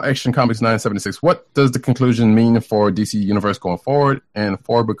about Action Comics 976, what does the conclusion mean for DC Universe going forward? And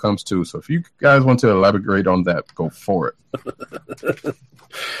 4 becomes 2. So if you guys want to elaborate on that, go for it.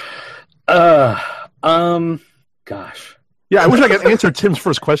 Gosh. Yeah, I wish I could answer Tim's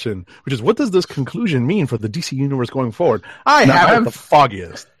first question, which is, what does this conclusion mean for the DC Universe going forward? I have the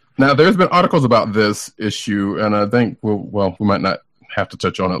foggiest. Now, there's been articles about this issue, and I think, we might not have to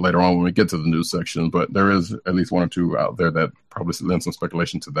touch on it later on when we get to the news section, but there is at least 1 or 2 out there that probably lend some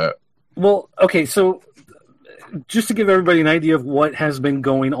speculation to that. Well, okay, so just to give everybody an idea of what has been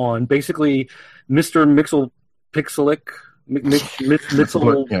going on, basically, Mr. Mixel-Pixelic,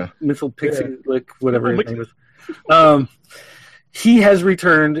 whatever his name is. He has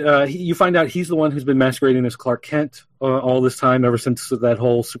returned. You find out he's the one who's been masquerading as Clark Kent all this time, ever since that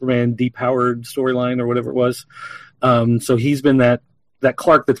whole Superman depowered storyline or whatever it was. So he's been that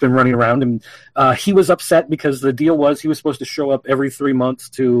Clark that's been running around. And he was upset because the deal was he was supposed to show up every 3 months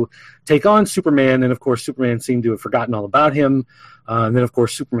to take on Superman. And, of course, Superman seemed to have forgotten all about him. And then, of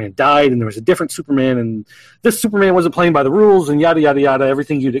course, Superman died, and there was a different Superman. And this Superman wasn't playing by the rules, and yada, yada, yada,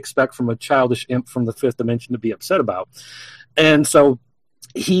 everything you'd expect from a childish imp from the 5th dimension to be upset about. And so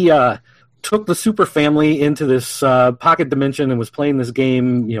he took the super family into this pocket dimension and was playing this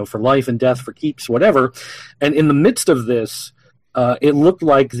game, for life and death, for keeps, whatever. And in the midst of this, it looked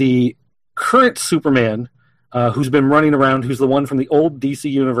like the current Superman who's been running around, who's the one from the old DC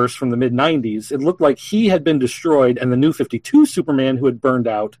universe from the mid-90s. It looked like he had been destroyed, and the New 52 Superman, who had burned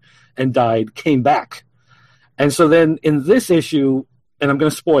out and died, came back. And so then in this issue, and I'm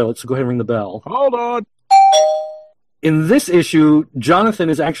going to spoil it, so go ahead and ring the bell. Hold on. In this issue, Jonathan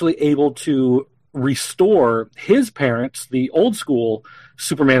is actually able to restore his parents, the old school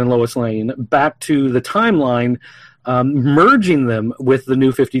Superman and Lois Lane, back to the timeline, merging them with the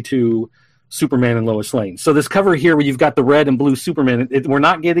New 52 Superman and Lois Lane. So this cover here, where you've got the red and blue Superman, we're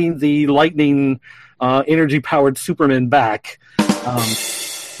not getting the lightning energy-powered Superman back.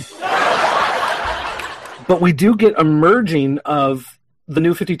 But we do get a merging of the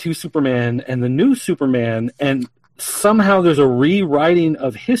New 52 Superman and the new Superman, and somehow there's a rewriting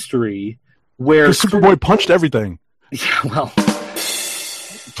of history where Superboy punched everything. Yeah, well,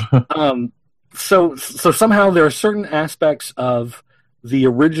 so somehow there are certain aspects of the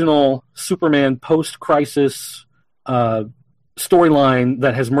original Superman post-crisis storyline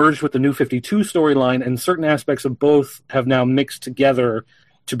that has merged with the New 52 storyline, and certain aspects of both have now mixed together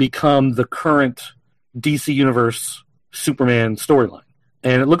to become the current DC Universe Superman storyline.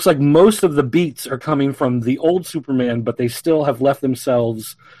 And it looks like most of the beats are coming from the old Superman, but they still have left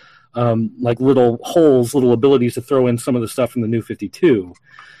themselves like little holes, little abilities to throw in some of the stuff from the New 52.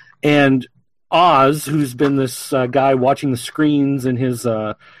 And Oz, who's been this guy watching the screens in his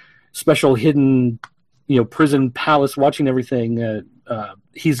special hidden, prison palace, watching everything,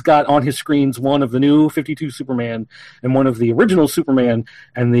 he's got on his screens one of the New 52 Superman and one of the original Superman,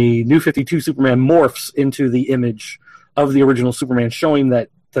 and the New 52 Superman morphs into the image of the original Superman, showing that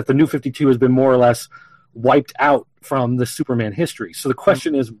the New 52 has been more or less wiped out from the Superman history. So the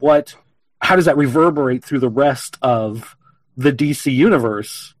question is, how does that reverberate through the rest of the DC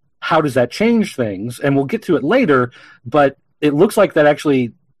universe? How does that change things? And we'll get to it later, but it looks like that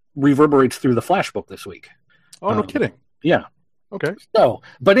actually reverberates through the Flash book this week. Oh, no kidding. Yeah. Okay. So,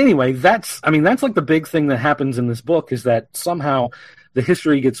 but anyway, that's like the big thing that happens in this book, is that somehow the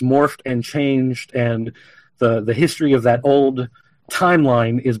history gets morphed and changed, and the history of that old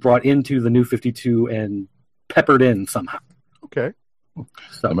timeline is brought into the New 52 and peppered in somehow. Okay.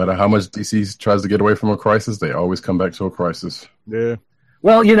 So, no matter how much DC tries to get away from a crisis, they always come back to a crisis. Yeah.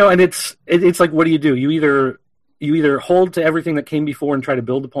 Well, and it's like, what do? You either hold to everything that came before and try to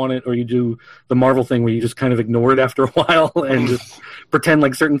build upon it, or you do the Marvel thing where you just kind of ignore it after a while and just pretend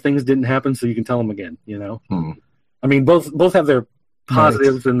like certain things didn't happen so you can tell them again, I mean, both have their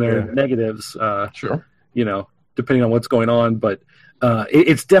positives and their negatives. Sure. Depending on what's going on, but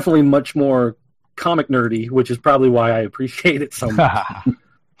it's definitely much more comic nerdy, which is probably why I appreciate it so much.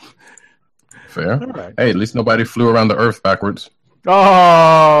 Fair. Right. Hey, at least nobody flew around the Earth backwards.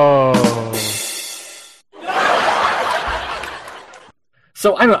 Oh.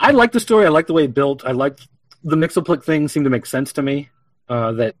 So I like the story. I like the way it built. I like the Mxyzptlk thing. Seemed to make sense to me.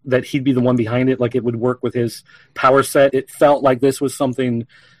 That he'd be the one behind it. Like, it would work with his power set. It felt like this was something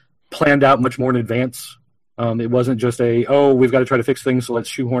planned out much more in advance. It wasn't just we've got to try to fix things, so let's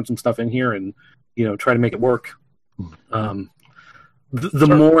shoehorn some stuff in here and try to make it work. The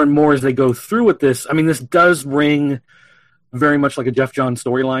more and more as they go through with this, I mean, this does ring very much like a Jeff Johns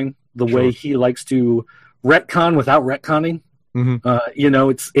storyline. The way he likes to retcon without retconning.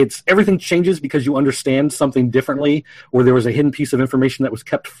 Mm-hmm. It's everything changes because you understand something differently, or there was a hidden piece of information that was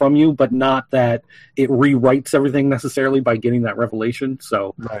kept from you, but not that it rewrites everything necessarily by getting that revelation.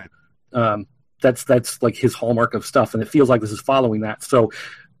 So, that's like his hallmark of stuff, and it feels like this is following that. So,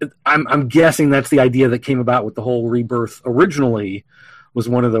 I'm guessing that's the idea that came about with the whole Rebirth originally, was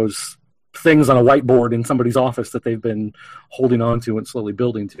one of those things on a whiteboard in somebody's office that they've been holding on to and slowly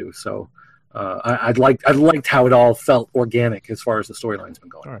building to. So. I liked how it all felt organic as far as the storyline's been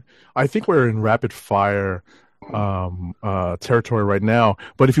going. All right. I think we're in rapid fire territory right now,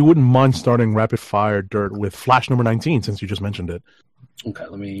 but if you wouldn't mind starting rapid fire dirt with Flash number 19, since you just mentioned it. Okay,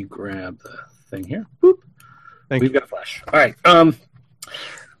 let me grab the thing here. Boop. We've got Flash. All right.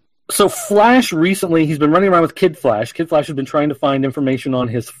 So Flash recently, he's been running around with Kid Flash. Kid Flash has been trying to find information on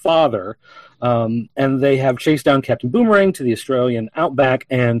his father, and they have chased down Captain Boomerang to the Australian outback,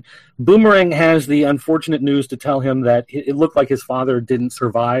 and Boomerang has the unfortunate news to tell him that it looked like his father didn't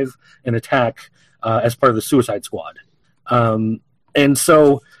survive an attack as part of the Suicide Squad. And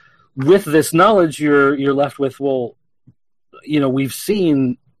so with this knowledge, you're left with, well, we've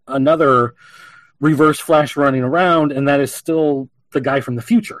seen another Reverse Flash running around, and that is still the guy from the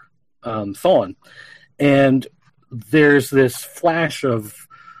future. Thawne, and there's this flash of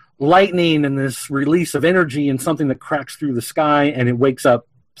lightning and this release of energy and something that cracks through the sky, and it wakes up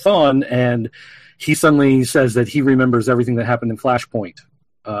Thawne, and he suddenly says that he remembers everything that happened in Flashpoint.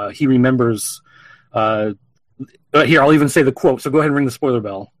 He remembers Here, I'll even say the quote, so go ahead and ring the spoiler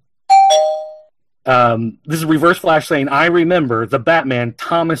bell. This is Reverse Flash saying, "I remember the Batman,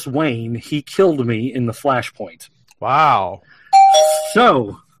 Thomas Wayne. He killed me in the Flashpoint." Wow.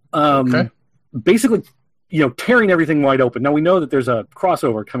 So, basically, tearing everything wide open. Now we know that there's a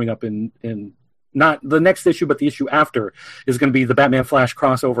crossover coming up in not the next issue, but the issue after is going to be the Batman Flash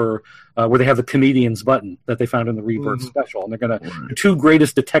crossover, where they have the comedians button that they found in the Rebirth special, and they're going to two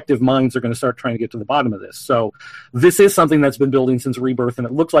greatest detective minds are going to start trying to get to the bottom of this. So this is something that's been building since Rebirth, and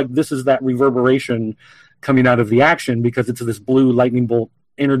it looks like this is that reverberation coming out of the action, because it's this blue lightning bolt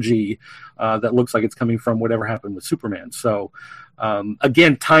energy that looks like it's coming from whatever happened with Superman. So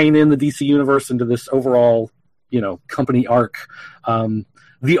again, tying in the DC universe into this overall, company arc.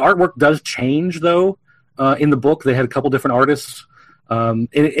 The artwork does change, though. In the book, they had a couple different artists.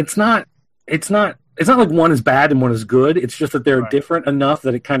 It's not like one is bad and one is good. It's just that they're different enough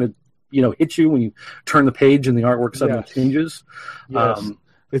that it kind of hits you when you turn the page and the artwork suddenly changes. Yes.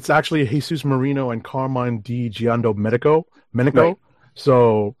 It's actually Jesus Marino and Carmine Di Giandomenico. Right.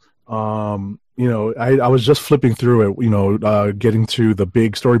 So, I was just flipping through it, getting to the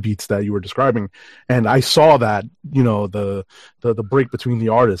big story beats that you were describing, and I saw that, the break between the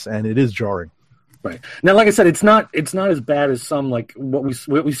artists, and it is jarring. Right. Now, like I said, it's not as bad as some, like what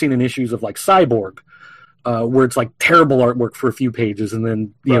we've seen in issues of like Cyborg, where it's like terrible artwork for a few pages and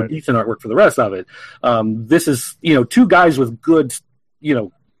then decent artwork for the rest of it. This is two guys with good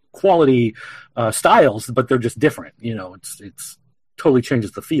quality styles, but they're just different. It's totally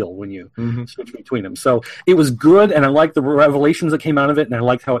changes the feel when you switch between them. So it was good, and I liked the revelations that came out of it, and I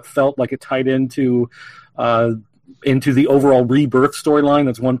liked how it felt like it tied into the overall Rebirth storyline.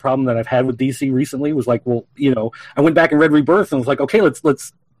 That's one problem that I've had with DC recently, was like, well, I went back and read Rebirth and was like, okay,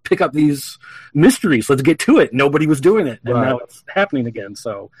 let's pick up these mysteries. Let's get to it. Nobody was doing it, and now it's happening again.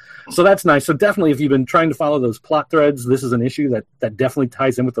 So that's nice. So definitely, if you've been trying to follow those plot threads, this is an issue that definitely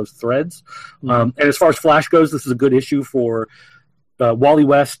ties in with those threads. And as far as Flash goes, this is a good issue for Wally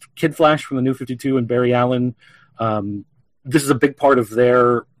West, Kid Flash from the New 52, and Barry Allen. This is a big part of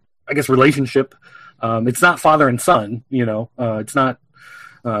their, I guess, relationship. It's not father and son, it's not,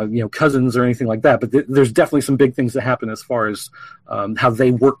 cousins or anything like that, but there's definitely some big things that happen as far as how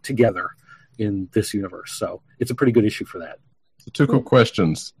they work together in this universe. So it's a pretty good issue for that. Two quick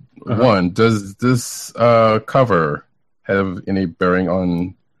questions. One, does this cover have any bearing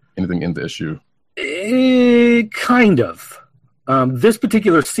on anything in the issue? Kind of. This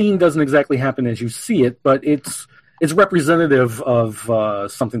particular scene doesn't exactly happen as you see it, but it's representative of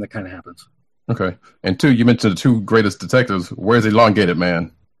something that kind of happens. Okay. And two, you mentioned the two greatest detectives. Where's Elongated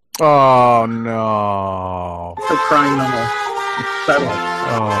Man? Oh, no. It's like crying on the satellite.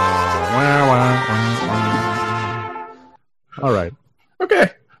 Oh, All right. Okay.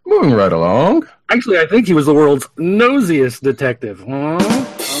 Moving right along. Actually, I think he was the world's nosiest detective.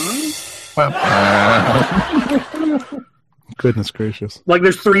 Goodness gracious. Like,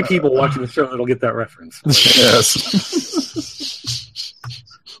 there's 3 people watching the show that'll get that reference. Yes.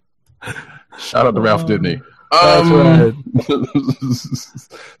 Shout out to Ralph Dibny. That's right.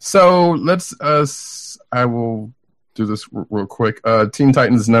 So I will do this real quick. Teen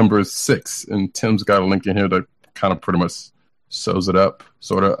Titans number 6, and Tim's got a link in here that kind of pretty much sews it up,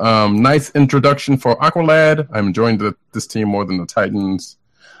 sort of. Nice introduction for Aqualad. I'm enjoying this team more than the Titans.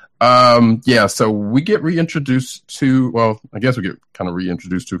 So we get reintroduced to, well, I guess we get kind of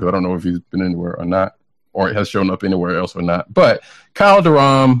reintroduced to, because I don't know if he's been anywhere or not, or it has shown up anywhere else or not. But Kyle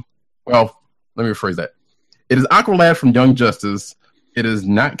Durham, well, let me rephrase that. It is Aqualad from Young Justice. It is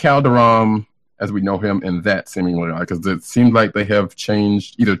not Kyle Durham as we know him in that, seemingly, because it seems like they have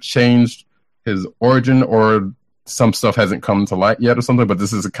either changed his origin or some stuff hasn't come to light yet or something, but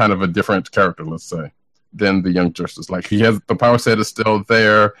this is a kind of a different character, let's say, than the Young Justice. Like, he has, the power set is still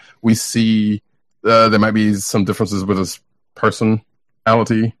there. We see there might be some differences with his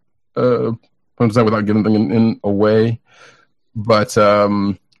personality, without giving them in away. But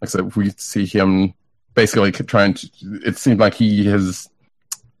like I said, we see him basically trying to. It seems like he has.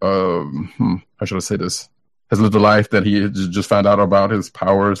 How should I say this? Has lived a life that he just found out about his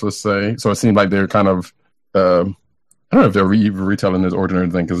powers. Let's say. So it seems like they're kind of. I don't know if they're retelling his origin or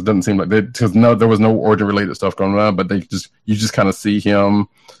anything, because it doesn't seem like there was no origin related stuff going on. But you just kind of see him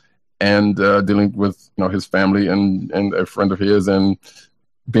and dealing with his family and a friend of his and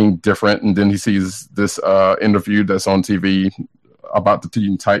being different. And then he sees this interview that's on TV about the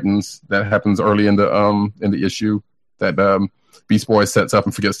Teen Titans that happens early in the issue that Beast Boy sets up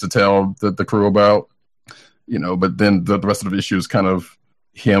and forgets to tell the crew about. But then the rest of the issue is kind of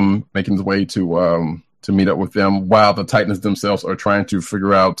him making his way to meet up with them while the Titans themselves are trying to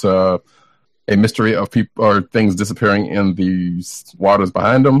figure out a mystery of people or things disappearing in the waters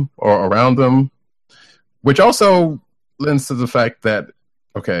behind them or around them, which also lends to the fact that,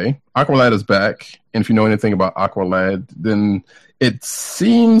 okay, Aqualad is back, and if you know anything about Aqualad, then it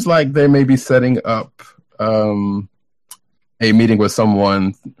seems like they may be setting up a meeting with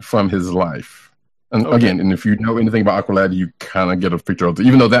someone from his life. And again, and if you know anything about Aqualad, you kind of get a picture of it.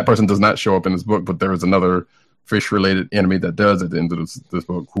 Even though that person does not show up in this book, but there is another fish-related enemy that does at the end of this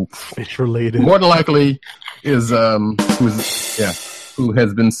book. Who fish-related, more than likely, is who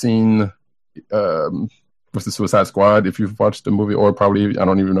has been seen with the Suicide Squad. If you've watched the movie, or probably I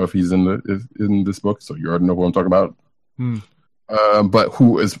don't even know if he's in this book, so you already know who I'm talking about. But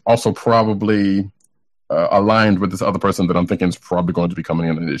who is also probably aligned with this other person that I'm thinking is probably going to be coming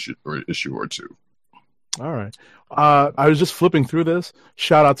in an issue or two. All right. I was just flipping through this.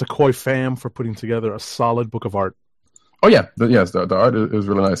 Shout out to Koi Fam for putting together a solid book of art. Oh yeah, the art is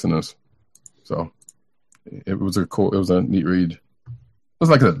really nice in this. So it was a neat read. It's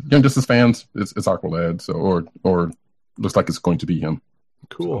like the Young Justice fans. It's Aqualad, so or looks like it's going to be him.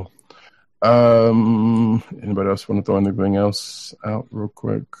 Cool. So, anybody else want to throw anything else out real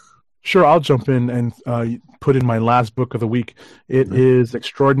quick? Sure, I'll jump in and put in my last book of the week. It is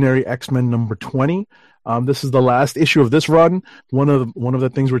Extraordinary X-Men number 20. This is the last issue of this run. One of the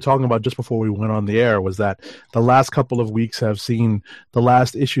things we were talking about just before we went on the air was that the last couple of weeks have seen the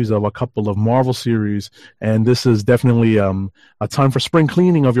last issues of a couple of Marvel series, and this is definitely a time for spring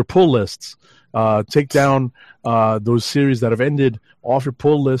cleaning of your pull lists. Take down those series that have ended off your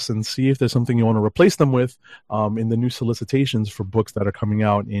pull list and see if there's something you want to replace them with in the new solicitations for books that are coming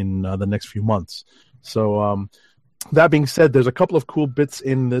out in the next few months. So that being said, there's a couple of cool bits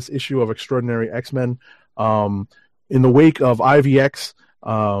in this issue of Extraordinary X-Men. In the wake of IVX,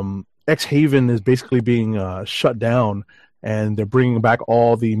 X-Haven is basically being shut down, and they're bringing back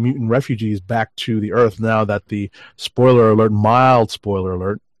all the mutant refugees back to the Earth now that the mild spoiler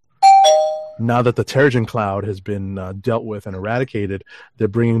alert, now that the Terrigen Cloud has been dealt with and eradicated, they're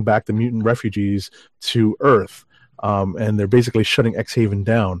bringing back the mutant refugees to Earth, and they're basically shutting X-Haven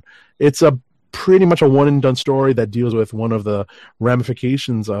down. It's pretty much a one-and-done story that deals with one of the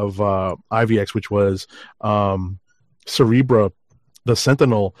ramifications of IVX, which was Cerebra, the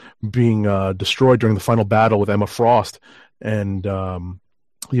Sentinel, being destroyed during the final battle with Emma Frost. And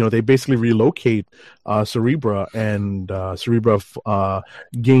they basically relocate Cerebra, and Cerebra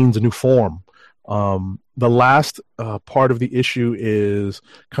gains a new form. The last part of the issue is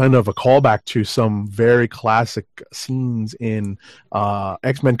kind of a callback to some very classic scenes in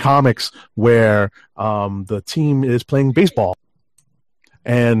X-Men comics where the team is playing baseball.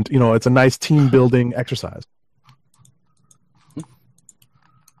 And, it's a nice team building exercise.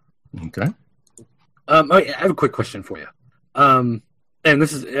 Okay. I have a quick question for you. And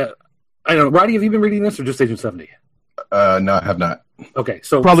this is, I don't know, Roddy, have you been reading this or just Agent 70? No, I have not. Okay,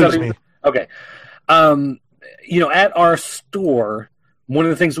 so probably just me. Okay. At our store, one of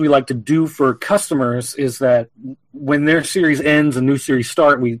the things we like to do for customers is that when their series ends and new series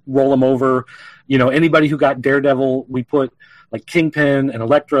start, we roll them over. Anybody who got Daredevil, we put like Kingpin and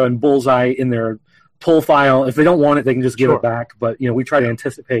Elektra and Bullseye in their pull file. If they don't want it, they can just give it back. But, we try to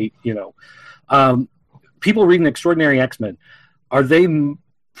anticipate, people reading Extraordinary X-Men, are they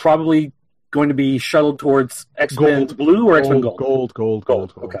probably going to be shuttled towards X-Men Blue or X-Men Gold?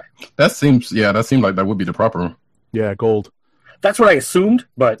 Gold. Okay. That seemed like that would be the proper. Yeah, Gold. That's what I assumed,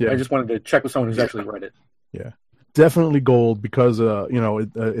 but I just wanted to check with someone who's actually read it. Yeah, definitely Gold because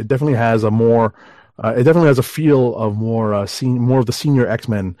it definitely has a more, it definitely has a feel of more of the senior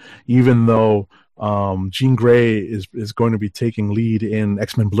X-Men, even though Jean Grey is going to be taking lead in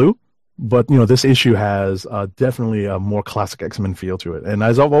X-Men Blue. But, this issue has definitely a more classic X-Men feel to it. And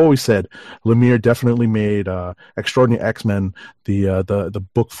as I've always said, Lemire definitely made Extraordinary X-Men the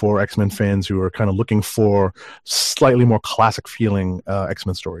book for X-Men fans who are kind of looking for slightly more classic feeling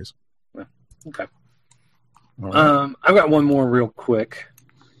X-Men stories. Okay. Right. I've got one more real quick.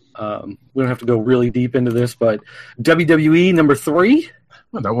 We don't have to go really deep into this, but WWE number 3.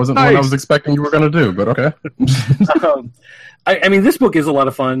 Well, that wasn't what I was expecting you were going to do, but okay. I mean, this book is a lot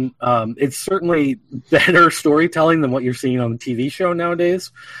of fun. It's certainly better storytelling than what you're seeing on the TV show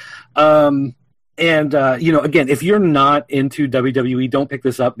nowadays. Again, if you're not into WWE, don't pick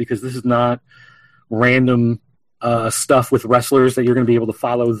this up because this is not random stuff with wrestlers that you're going to be able to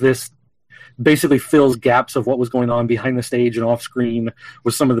follow. This basically fills gaps of what was going on behind the stage and off screen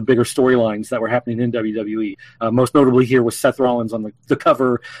with some of the bigger storylines that were happening in WWE. Most notably here was Seth Rollins on the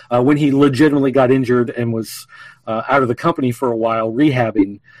cover when he legitimately got injured and was out of the company for a while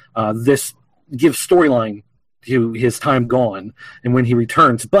rehabbing. This gives storyline to his time gone and when he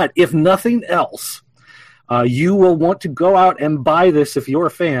returns. But if nothing else, you will want to go out and buy this if you're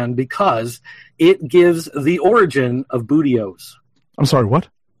a fan, because it gives the origin of Bootios. I'm sorry, what?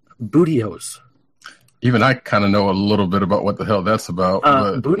 Bootios. Even I kind of know a little bit about what the hell that's about.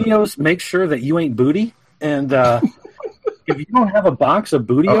 Bootios makes sure that you ain't booty. And if you don't have a box of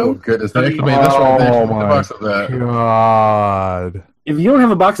Bootios... Oh, goodness. They actually made this one. They actually made a box of that. God. If you don't have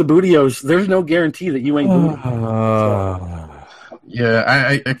a box of Bootios, there's no guarantee that you ain't booty.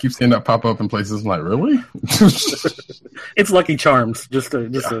 Yeah, I keep seeing that pop up in places. I'm like, really? It's Lucky Charms.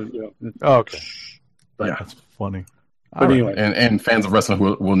 Okay. But, yeah, that's funny. But anyway. And fans of wrestling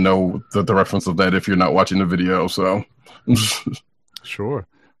will know the reference of that if you're not watching the video. So, sure.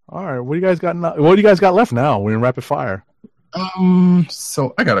 All right. What do you guys got? What do you guys got left now? We're in rapid fire.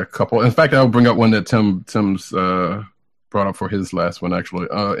 So I got a couple. In fact, I'll bring up one that Tim's brought up for his last one. Actually,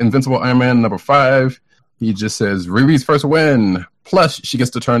 Invincible Iron Man #5. He just says Riri's first win. Plus, she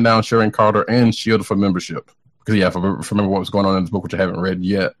gets to turn down Sharon Carter and Shield for membership. Because if I remember what was going on in this book, which I haven't read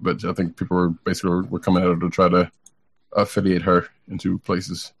yet, but I think people were coming at her to try to affiliate her into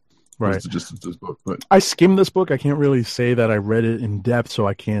places. Right. Just this book, but I skimmed this book. I can't really say that I read it in depth, so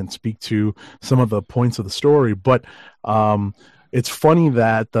I can't speak to some of the points of the story. But it's funny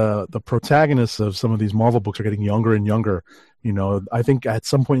that the protagonists of some of these Marvel books are getting younger and younger. You know, I think at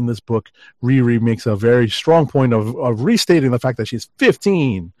some point in this book, Riri makes a very strong point of restating the fact that she's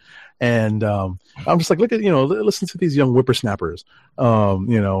 15. And I'm just like, look at, listen to these young whippersnappers,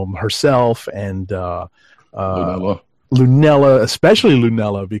 herself and Lunella, especially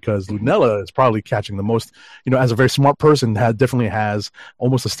Lunella, because Lunella is probably catching the most, as a very smart person, definitely has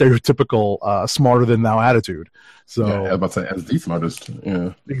almost a stereotypical smarter than thou attitude. So yeah, I was about to say as the smartest.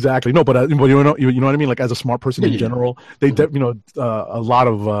 Yeah, exactly. No, but you know what I mean. Like as a smart person in general, they a lot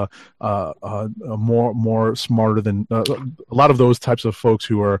of more smarter than a lot of those types of folks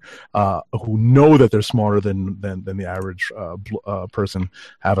who are who know that they're smarter than the average person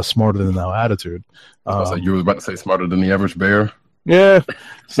have a smarter than thou attitude. So you were about to say smarter than the average bear. Yeah.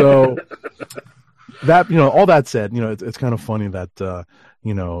 So that all that said, it's kind of funny that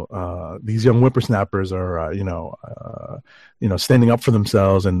these young whippersnappers are standing up for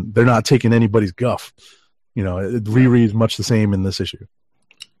themselves, and they're not taking anybody's guff. Riri is much the same in this issue.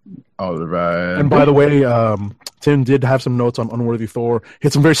 All right. And by the way, Tim did have some notes on Unworthy Thor. He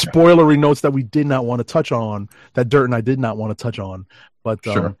had some very spoilery notes that we did not want to touch on, that Dirt and I did not want to touch on. But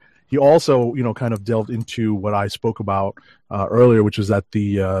sure. He also, kind of delved into what I spoke about earlier, which is that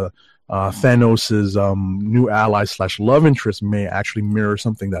the Thanos' new ally / love interest may actually mirror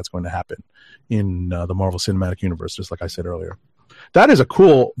something that's going to happen in the Marvel Cinematic Universe, just like I said earlier. That is a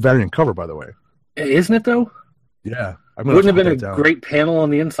cool variant cover, by the way. Isn't it, though? Yeah. Wouldn't have been a great panel on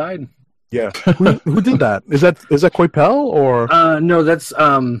the inside? Yeah. Who did that? Is that Coipel or? No, that's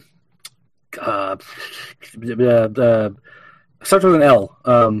starts with an L.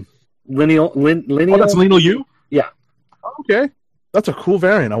 Lineal. Oh, that's Lineal U? Yeah. Okay. That's a cool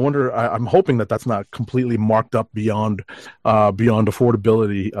variant. I wonder. I'm hoping that that's not completely marked up beyond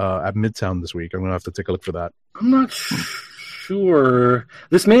affordability at Midtown this week. I'm gonna have to take a look for that. I'm not sure.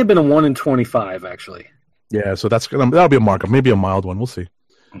 This may have been a 1 in 25, actually. Yeah, so that'll be a markup, maybe a mild one. We'll see.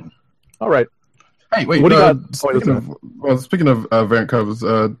 All right. Hey, wait. What do you got? Speaking of variant covers,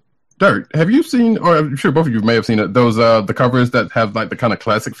 Dirt, have you seen, or I'm sure both of you may have seen it, those the covers that have like the kind of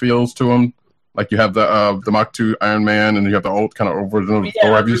classic feels to them? Like you have the Mach 2 Iron Man, and you have the old kind of version of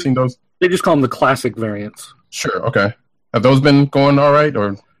Thor. Have you seen those? They just call them the classic variants. Sure. Okay. Have those been going all right,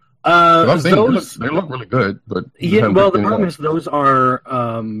 or? I've seen those, they look really good, but yeah. Well, the problem is those are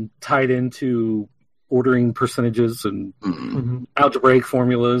tied into ordering percentages and algebraic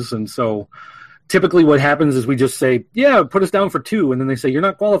formulas, and so typically what happens is we just say, "Yeah, put us down for 2," and then they say, "You're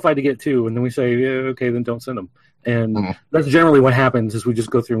not qualified to get 2," and then we say, "Yeah, okay, then don't send them." And that's generally what happens is we just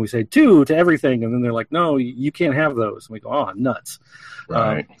go through and we say 2 to everything, and then they're like, "No, you can't have those." And we go, "Oh, nuts!"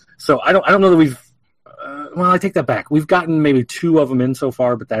 Right. So I don't know that we've. Well, I take that back. We've gotten maybe 2 of them in so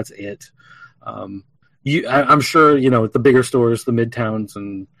far, but that's it. I'm sure the bigger stores, the Midtowns,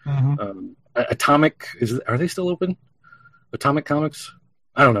 and Atomic are they still open? Atomic Comics?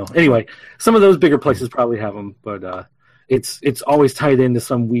 I don't know. Anyway, some of those bigger places probably have them, but it's always tied into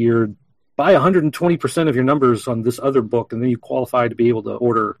some weird. Buy 120% of your numbers on this other book, and then you qualify to be able to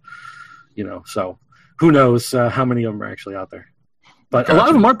order. So who knows how many of them are actually out there? But a lot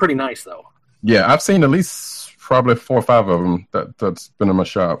of them are pretty nice, though. Yeah, I've seen at least probably 4 or 5 of them that's been in my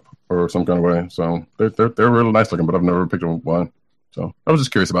shop or some kind of way. So they're really nice looking, but I've never picked up one. So I was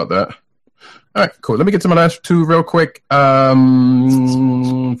just curious about that. All right, cool. Let me get to my last 2 real quick.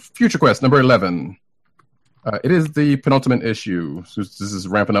 Future Quest number 11. It is the penultimate issue. So this is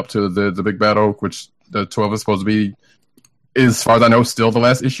ramping up to the big battle, which the 12 is supposed to be, as far as I know, still the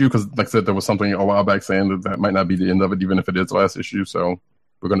last issue. Because, like I said, there was something a while back saying that might not be the end of it, even if it is the last issue. So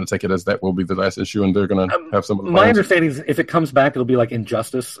we're going to take it as that will be the last issue, and they're going to have some of the my plans. understanding is if it comes back, it'll be like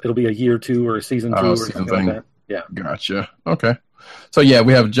Injustice. It'll be a year 2 or a season 2 or something like that. Yeah. Gotcha. Okay. So, yeah,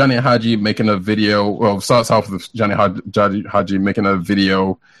 we have Johnny Haji making a video. Well, it starts off with Johnny Haji making a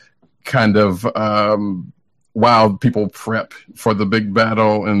video kind of while people prep for the big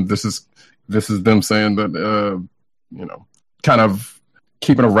battle. And this is them saying that, kind of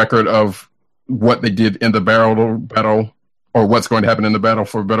keeping a record of what they did in the battle or what's going to happen in the battle,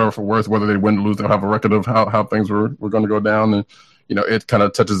 for better or for worse, whether they win or lose, they'll have a record of how things were going to go down. And, it kind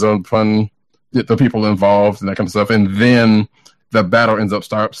of touches upon the people involved and that kind of stuff. And then the battle ends up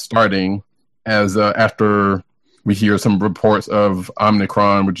starting as after we hear some reports of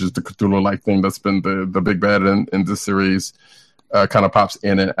Omnicron, which is the Cthulhu-like thing that's been the big bad in this series, kind of pops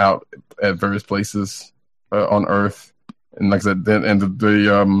in and out at various places on Earth. And like I said, then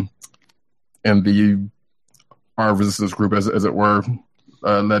our resistance group, as it were,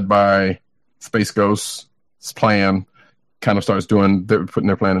 led by Space Ghost's plan, kind of starts putting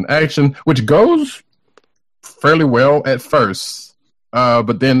their plan in action, which goes fairly well at first.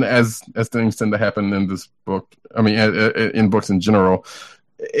 But then as things tend to happen in this book, in books in general,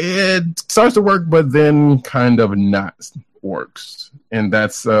 it starts to work, but then kind of not works. And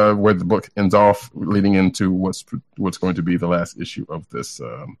that's where the book ends off, leading into what's going to be the last issue of this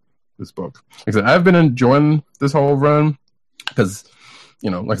book. Like I said, I've been enjoying this whole run because,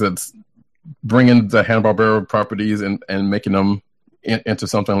 like I said, bringing the Hanna-Barbera properties and making them into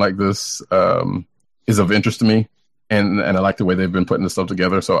something like this is of interest to me. And I like the way they've been putting this stuff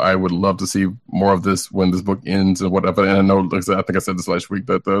together. So I would love to see more of this when this book ends and whatever. And I know, like I said, I think I said this last week,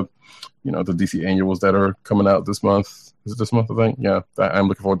 that the DC annuals that are coming out this month. Is it this month, I think? Yeah. I'm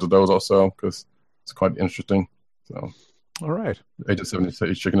looking forward to those also because it's quite interesting. So. All right. Agent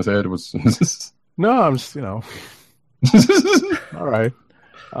 76 shaking his head was. No, I'm just, all right.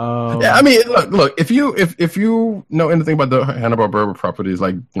 Yeah, look. If you know anything about the Hanna-Barbera properties,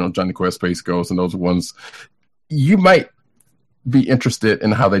 like Johnny Quest, Space Ghost, and those ones, you might be interested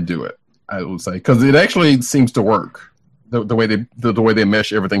in how they do it. I would say because it actually seems to work the way they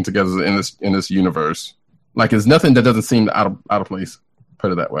mesh everything together in this universe. Like, it's nothing that doesn't seem out of place.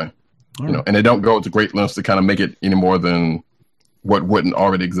 Put it that way. And they don't go to great lengths to kind of make it any more than what wouldn't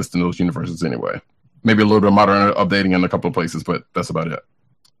already exist in those universes anyway. Maybe a little bit of modern updating in a couple of places, but that's about it.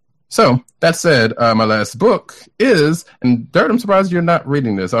 So, that said, my last book is, and Dirt, I'm surprised you're not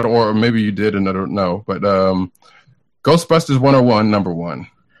reading this, or maybe you did and I don't know, but Ghostbusters 101, number 1.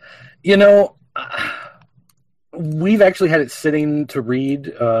 We've actually had it sitting to read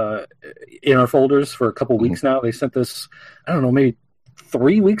in our folders for a couple weeks now. They sent this, I don't know, maybe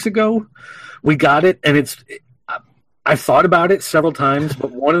 3 weeks ago. We got it, and I thought about it several times,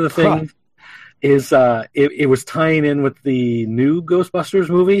 but one of the things is it was tying in with the new Ghostbusters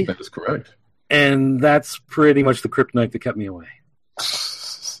movie. That is correct. And that's pretty much the kryptonite that kept me away.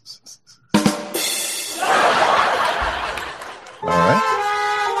 All right.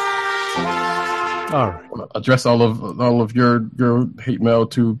 Well, address all of your hate mail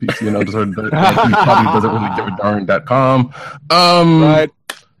to PC probably doesn't really give a darn.com. Right.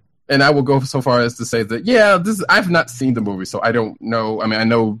 And I will go so far as to say that, I've not seen the movie, so I don't know. I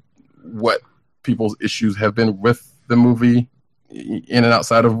know what people's issues have been with the movie in and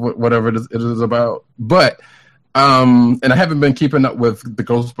outside of whatever it is about. But, and I haven't been keeping up with the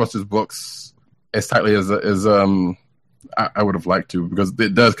Ghostbusters books as tightly as I would have liked to, because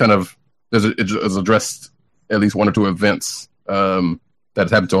it does kind of, it has addressed at least one or two events that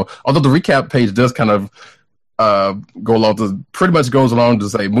has happened to them. Although the recap page does kind of go along pretty much goes along to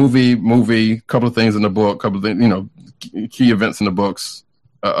say movie, couple of things in the book, couple of things, key events in the books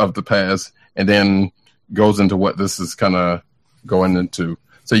of the past, and then goes into what this is kind of going into.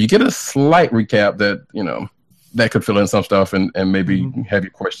 So you get a slight recap that, that could fill in some stuff and maybe have you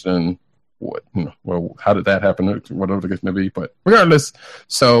question what, how did that happen, or whatever the case may be. But regardless,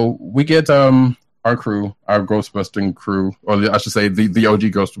 so we get our crew, our Ghostbusting crew, or I should say the OG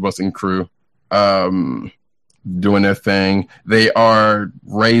Ghostbusting crew, doing their thing. They are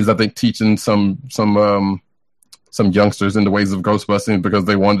raised, I think, teaching some youngsters in the ways of Ghostbusting because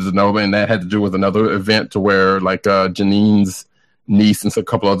they wanted to know, and that had to do with another event to where, like, Janine's niece and a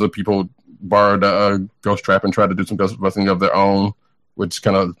couple other people borrowed a ghost trap and tried to do some Ghostbusting of their own, which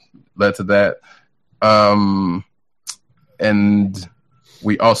kind of led to that. And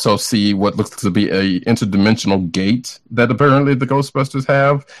we also see what looks to be a interdimensional gate that apparently the Ghostbusters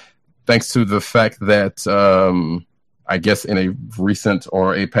have. thanks to the fact that I guess in a recent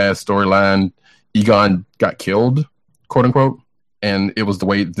or a past storyline, Egon got killed, quote unquote, and it was the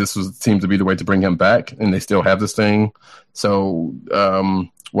way seemed to be the way to bring him back, and they still have this thing. So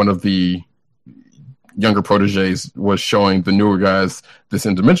one of the younger proteges was showing the newer guys this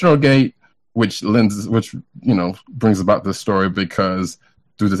interdimensional gate, which brings about this story, because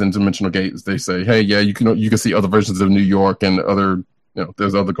through this interdimensional gate, they say, hey, yeah, you can see other versions of New York and other,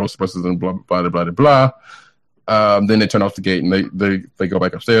 there's other Ghostbusters and blah blah blah blah blah. Then they turn off the gate and they go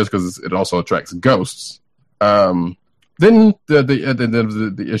back upstairs because it also attracts ghosts. Then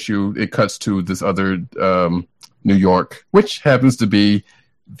the issue, it cuts to this other New York, which happens to be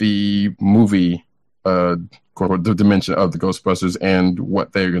the movie, the dimension of the Ghostbusters and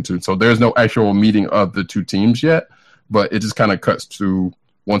what they're going to. So there's no actual meeting of the two teams yet, but it just kind of cuts to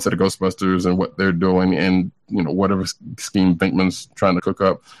one set of Ghostbusters and what they're doing, and whatever scheme Venkman's trying to cook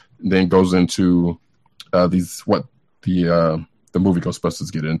up. Then goes into what the movie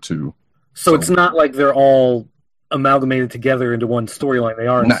Ghostbusters get into. So it's not like they're all amalgamated together into one storyline. They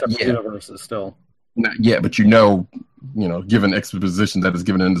are in separate universes still. Not yet, but given exposition that is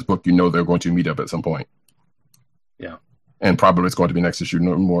given in this book, they're going to meet up at some point. Yeah, and probably it's going to be next issue,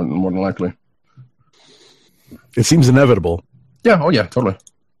 more than likely. It seems inevitable. Yeah. Oh yeah. Totally.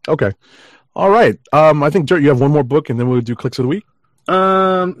 Okay. All right. I think Dirt, you have one more book, and then we'll do Clicks of the Week.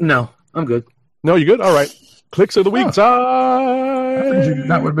 No, I'm good. No, you good? All right. Clicks of the Week time.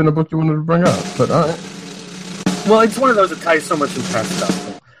 That would have been a book you wanted to bring up, but all right. Well, it's one of those that ties so much into past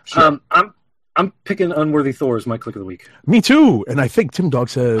stuff. Sure. I'm picking Unworthy Thor as my Click of the Week. Me too. And I think Tim Dog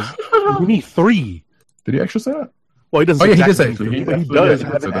says we need 3. Did he actually say that? Well, he doesn't. Oh, yeah, he did say it. He does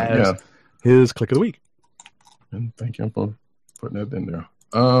have it as his Click of the Week. And thank you for putting that in there.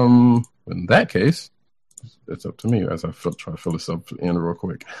 In that case, it's up to me as I try to fill this up in real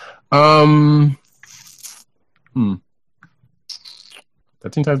quick. That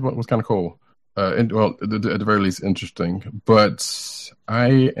Teen Titans book was kind of cool. At the very least, interesting. But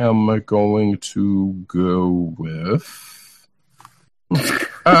I am going to go with.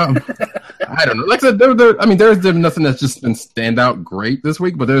 I don't know. Like I said, there's nothing that's just been stand out great this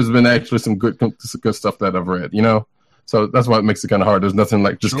week, but there's been actually some good stuff that I've read. So that's why it makes it kind of hard. There's nothing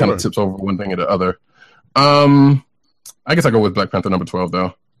like just kind of tips over one thing or the other. I guess I go with Black Panther number 12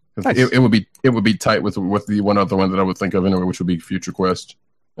 though. Nice. It would be tight with the one other one that I would think of anyway, which would be Future Quest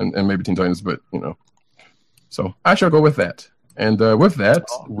and maybe Teen Titans, but So I shall go with that. And with that,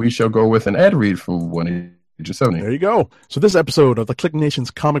 we shall go with an ad read from 170. There you go. So this episode of the Click Nation's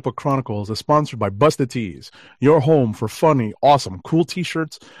Comic Book Chronicles is sponsored by Busted Tees, your home for funny, awesome, cool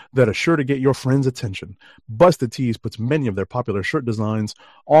t-shirts that are sure to get your friends' attention. Busted Tees puts many of their popular shirt designs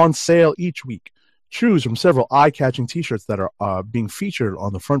on sale each week. Choose from several eye-catching t-shirts that are being featured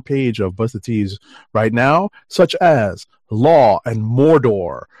on the front page of Busted Tees right now, such as Law and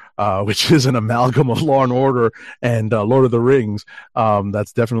Mordor, which is an amalgam of Law and Order and Lord of the Rings.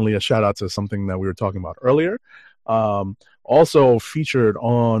 That's definitely a shout-out to something that we were talking about earlier. Also featured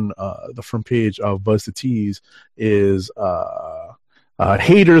on the front page of Busted Tees is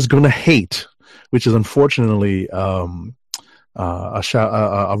Haters Gonna Hate, which is unfortunately...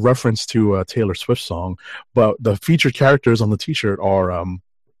 a reference to a Taylor Swift song, but the featured characters on the t-shirt are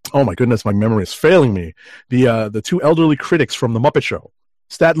oh my goodness, my memory is failing me. The two elderly critics from the Muppet Show,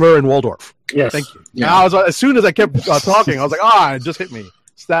 Statler and Waldorf. Yes, thank you. Yeah, as soon as I kept talking, I was like, it just hit me.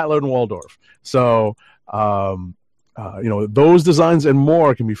 Statler and Waldorf. So those designs and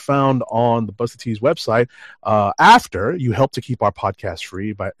more can be found on the Busted Tees website after you help to keep our podcast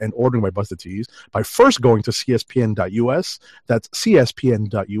free and ordering by Busted Tees by first going to cspn.us. That's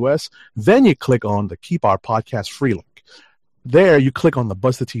cspn.us. Then you click on the Keep Our Podcast Free link. There you click on the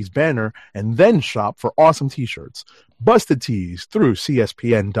Busted Tees banner and then shop for awesome t-shirts. Busted Tees through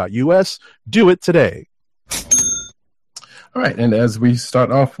cspn.us. Do it today. All right, and as we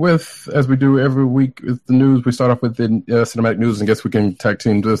do every week with the news, we start off with the cinematic news, and guess we can tag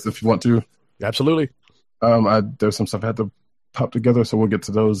team this if you want to. Absolutely. There's some stuff I had to pop together, so we'll get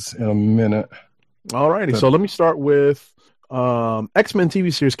to those in a minute. All righty, so let me start with X-Men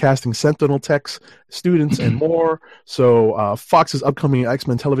TV series casting Sentinel techs, students, and more. So Fox's upcoming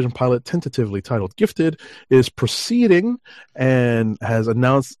X-Men television pilot, tentatively titled Gifted, is proceeding and has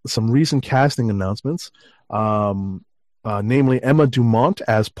announced some recent casting announcements. Namely Emma Dumont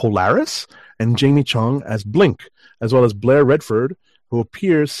as Polaris and Jamie Chung as Blink, as well as Blair Redford, who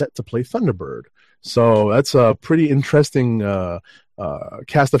appears set to play Thunderbird. So that's a pretty interesting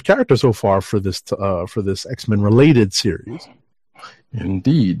cast of characters so far for this X-Men related series.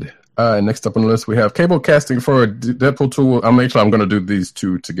 Indeed. Next up on the list, we have Cable casting for Deadpool 2. I'm going to do these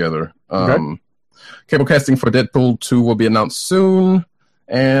two together. Okay. Cable casting for Deadpool 2 will be announced soon,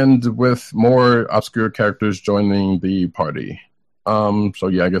 and with more obscure characters joining the party. So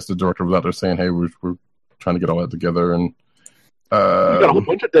yeah, I guess the director was out there saying, "Hey, we're trying to get all that together." And you got a whole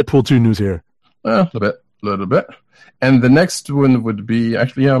bunch of Deadpool 2 news here. A little bit. And the next one would be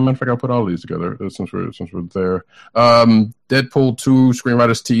actually, yeah, matter of fact, I'll put all these together since we're there. Deadpool 2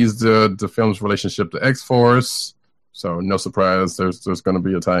 screenwriters teased the film's relationship to X-Force, so no surprise. There's going to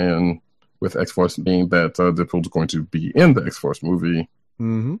be a tie-in with X-Force, being that Deadpool's going to be in the X-Force movie.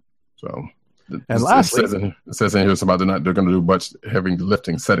 Mm-hmm. So, and lastly, it says in here it's about they're going to do much heavy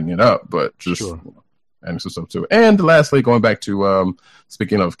lifting setting it up, but just and some stuff too. And lastly, going back to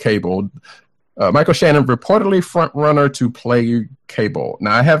speaking of Cable. Michael Shannon reportedly front runner to play Cable.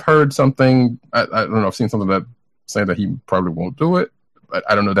 Now, I have heard something. I don't know. I've seen something that saying that he probably won't do it. But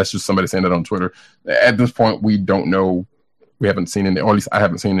I don't know. That's just somebody saying that on Twitter. At this point, we don't know. We haven't seen any, or at least I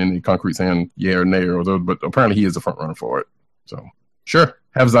haven't seen any concrete saying yeah or nay or those. But apparently, he is the front runner for it. So sure,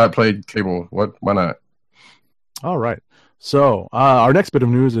 have Zod played Cable. Why not? All right. So our next bit of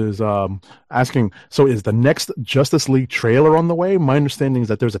news is asking, so is the next Justice League trailer on the way? My understanding is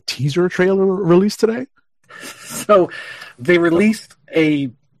that there's a teaser trailer released today. So they released a,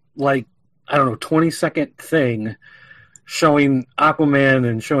 20-second thing showing Aquaman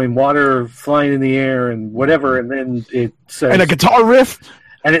and showing water flying in the air and whatever, and then it says... And a guitar riff!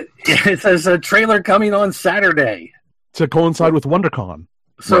 And it says a trailer coming on Saturday. To coincide with WonderCon.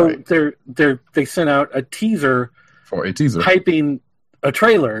 So right. They sent out a teaser... For a teaser. Hyping a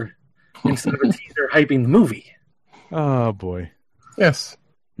trailer instead of a teaser hyping the movie. Oh, boy. Yes.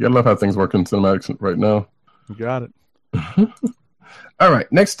 You gotta love how things work in cinematics right now. You got it. All right,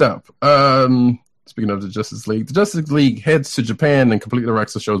 next up. Speaking of the Justice League heads to Japan and completely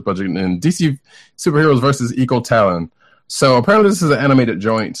wrecks the show's budget in DC Superheroes versus Eco Talon. So apparently this is an animated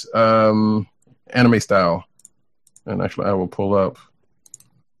joint, anime style. And actually I will pull up.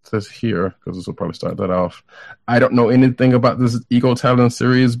 Says here, because this will probably start that off. I don't know anything about this Eco Talon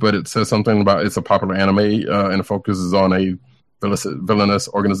series, but it says something about it's a popular anime, and it focuses on a villainous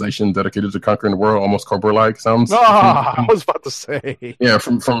organization dedicated to conquering the world, almost Cobra-like. Sounds. I was about to say. Yeah,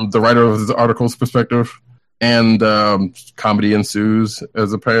 from the writer of the article's perspective, and comedy ensues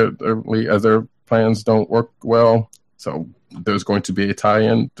as apparently as their plans don't work well. So there's going to be a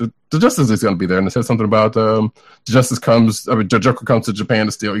tie-in. The Justice is going to be there, and it says something about the Joker comes to Japan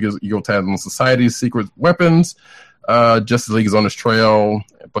to steal Eco Talon Society's secret weapons. Justice League is on his trail,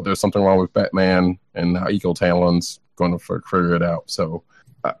 but there's something wrong with Batman, and now Eco Talon's going to figure it out. So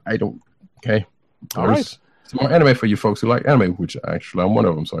I don't. Okay, all right. Some more anime for you folks who like anime, which actually I'm one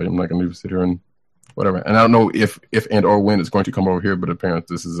of them. So I'm not going to sit here and whatever. And I don't know if and or when it's going to come over here, but apparently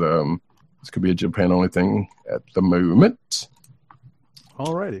this is this could be a Japan only thing at the moment.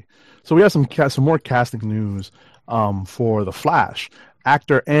 Alrighty. So we have some more casting news for The Flash.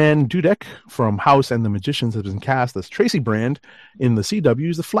 Actor Ann Dudek from House and the Magicians has been cast as Tracy Brand in the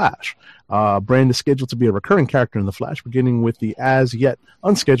CW's The Flash. Brand is scheduled to be a recurring character in The Flash, beginning with the as-yet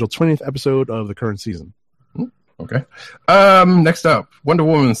unscheduled 20th episode of the current season. Okay. Next up, Wonder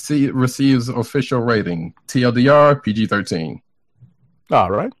Woman receives official rating. TLDR, PG-13.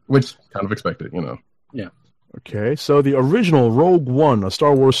 All right. Which kind of expected, Yeah. Okay, so the original Rogue One, a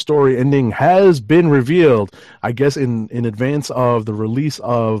Star Wars story ending, has been revealed, I guess, in advance of the release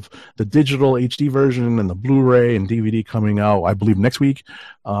of the digital HD version and the Blu-ray and DVD coming out, I believe, next week.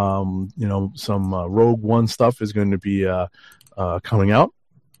 Some Rogue One stuff is going to be coming out.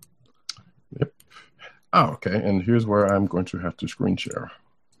 Yep. Oh, okay, and here's where I'm going to have to screen share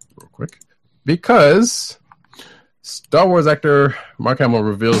real quick. Because Star Wars actor Mark Hamill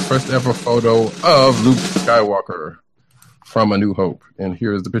reveals first ever photo of Luke Skywalker from A New Hope, and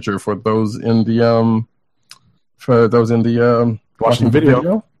here is the picture for those in the watching the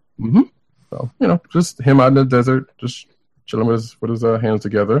video. Mm-hmm. So just him out in the desert, just chilling with his hands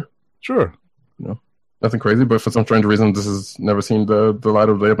together. Sure, nothing crazy, but for some strange reason, this has never seen the light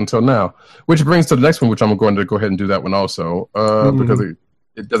of day up until now. Which brings to the next one, which I'm going to go ahead and do that one also, because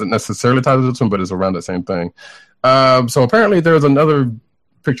it doesn't necessarily tie to this one, but it's around the same thing. So apparently there's another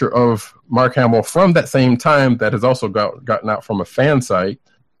picture of Mark Hamill from that same time that has also gotten out from a fan site.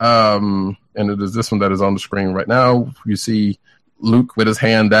 And it is this one that is on the screen right now. You see Luke with his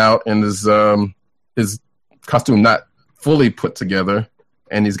hand out and his costume not fully put together,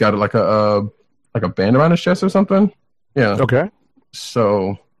 and he's got like a band around his chest or something. Yeah. Okay.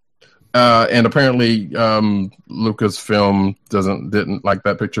 So, and apparently Lucasfilm didn't like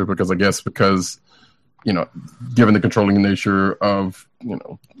that picture because given the controlling nature of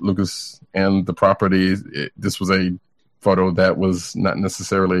Lucas and the property, this was a photo that was not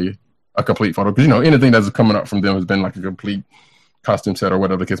necessarily a complete photo, because anything that's coming up from them has been like a complete costume set or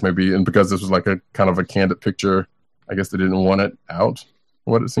whatever the case may be. And because this was like a kind of a candid picture, I guess they didn't want it out,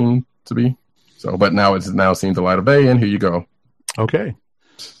 what it seemed to be. So, but now it's seen the light of day, and here you go. Okay.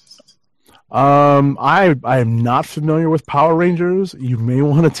 I am not familiar with Power Rangers. You may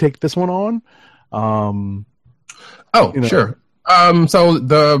want to take this one on. Sure. So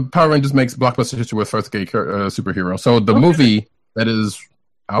the Power Rangers makes blockbuster history with first gay superhero. So the movie that is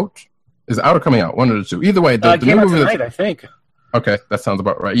out or coming out, one of the two. Either way, the came new out movie tonight, I think. Okay, that sounds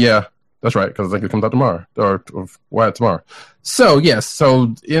about right. Yeah, that's right, because I think it comes out tomorrow or tomorrow. So yes,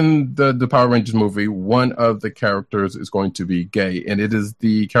 so in the Power Rangers movie, one of the characters is going to be gay, and it is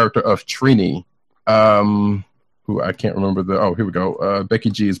the character of Trini, who I can't remember here we go.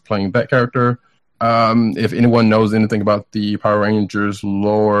 Becky G is playing that character. If anyone knows anything about the Power Rangers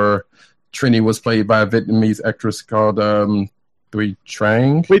lore, Trini was played by a Vietnamese actress called Thuy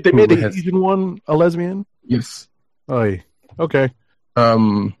Trang. Wait, they made Asian one a lesbian? Yes. Oh, okay.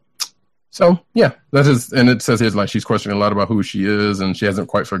 So yeah, that is, and it says here like she's questioning a lot about who she is, and she hasn't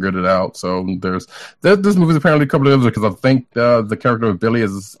quite figured it out. So there's this movie's apparently a couple of others, because I think the character of Billy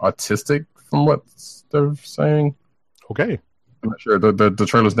is autistic from what they're saying. Okay, I'm not sure. The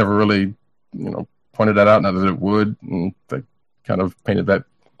trailers never really pointed that out. Not that it would. And they kind of painted that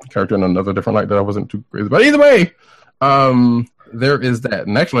character in another different light that I wasn't too crazy about. Either way, there is that,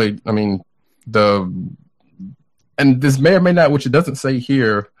 and actually, I mean and this may or may not, which it doesn't say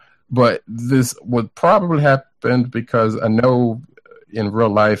here, but this would probably happen because I know in real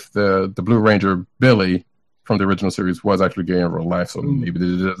life the Blue Ranger Billy from the original series was actually gay in real life, so maybe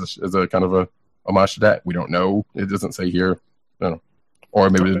it is as a kind of a homage to that. We don't know. It doesn't say here. I don't know. Or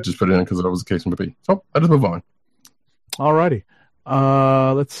maybe they just put it in because that was the case with B. So I'll just move on. Alrighty.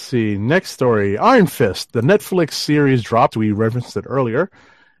 Let's see. Next story. Iron Fist, the Netflix series dropped. We referenced it earlier.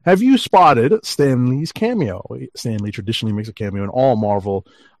 Have you spotted Stan Lee's cameo? Stan Lee traditionally makes a cameo in all Marvel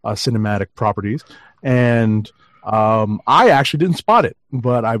cinematic properties, and I actually didn't spot it,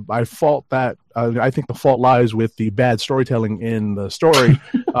 but I fault that. I think the fault lies with the bad storytelling in the story,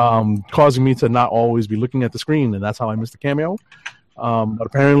 causing me to not always be looking at the screen, and that's how I missed the cameo. But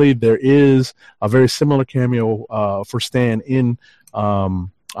apparently there is a very similar cameo for Stan in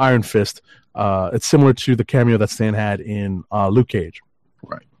Iron Fist. It's similar to the cameo that Stan had in Luke Cage.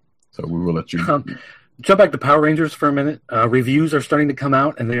 Right. So we will let you jump back to Power Rangers for a minute. Reviews are starting to come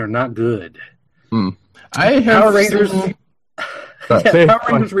out, and they are not good. I have Power Rangers. Power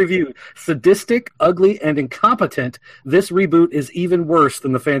Rangers review: sadistic, ugly, and incompetent. This reboot is even worse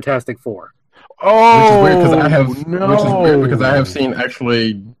than the Fantastic Four. Oh, which is weird because I have seen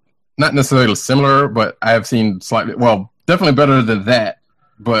actually not necessarily similar, but I have seen definitely better than that,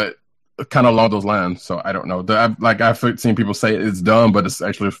 but kind of along those lines. So I don't know. I've seen people say it's dumb, but it's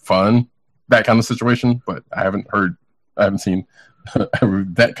actually fun. That kind of situation, but I haven't seen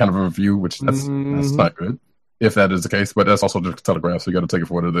that kind of a review, which that's not good. If that is the case, but that's also just Telegraph, so you got to take it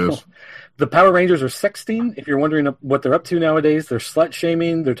for what it is. The Power Rangers are sexting. If you're wondering what they're up to nowadays, they're slut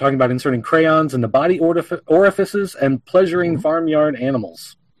shaming. They're talking about inserting crayons in the body orifices and pleasuring farmyard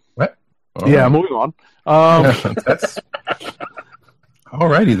animals. What? Moving on. That's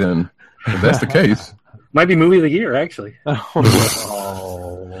alrighty then. If that's the case, might be movie of the year actually. I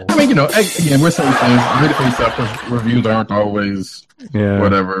mean, again, we're saying things. Read it for yourself, because reviews aren't always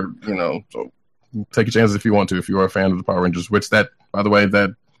whatever. So take a chance if you want to. If you are a fan of the Power Rangers, which by the way,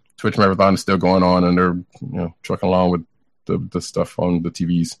 that Twitch marathon is still going on, and they're trucking along with the stuff on the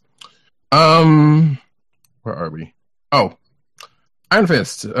TVs. Where are we? Oh, Iron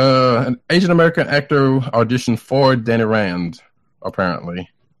Fist. An Asian American actor auditioned for Danny Rand, apparently.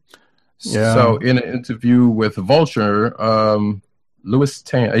 Yeah. So in an interview with Vulture, Louis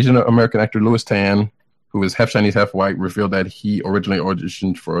Tan, Asian American actor Louis Tan, who is half Chinese, half white, revealed that he originally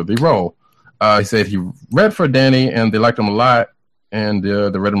auditioned for the role. He said he read for Danny, and they liked him a lot, and they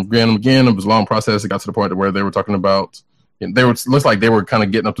read him again. It was a long process. It got to the point where they were talking about, looks like they were kind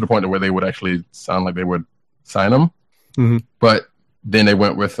of getting up to the point where they would actually sound like they would sign him. Mm-hmm. But then they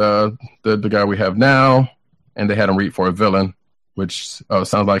went with the guy we have now, and they had him read for a villain, which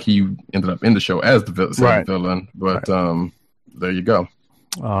sounds like he ended up in the show as the villain. But there you go.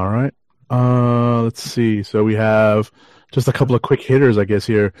 All right. Let's see. So we have just a couple of quick hitters, I guess,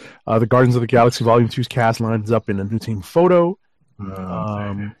 here. The Guardians of the Galaxy Volume 2's cast lines up in a new team photo.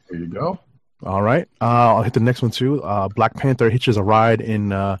 There you go. All right. I'll hit the next one, too. Black Panther hitches a ride in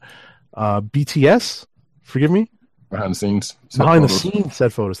BTS. Forgive me. behind the scenes. Behind the scenes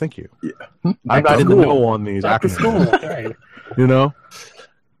set photos. Thank you. Yeah. I'm not in the know on these After acronyms. school. Right. You know?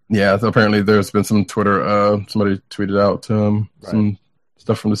 Yeah, so apparently there's been some Twitter, somebody tweeted out some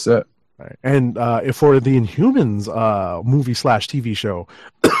stuff from the set. Right. And for the Inhumans movie / TV show,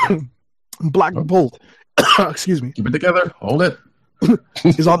 Black Bolt, excuse me, Keep it together. Hold it.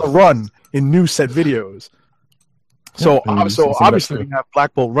 is on the run in new set videos. So, obviously we have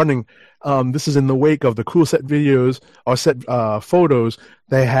Black Bolt running. This is in the wake of the cool set videos or set photos.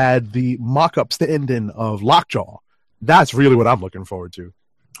 They had the mock-up stand-in of Lockjaw. That's really what I'm looking forward to.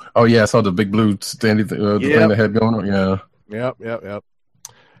 Oh yeah, I saw the big blue standing the thing they had going on. Yeah. Yep.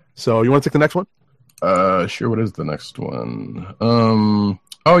 So you want to take the next one? Sure. What is the next one?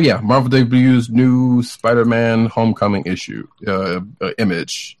 Oh yeah, Marvel debuts new Spider-Man Homecoming issue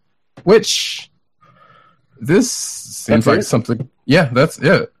image, which this seems like something. Yeah, that's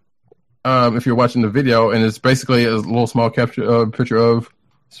it. If you're watching the video, and it's basically a little small picture of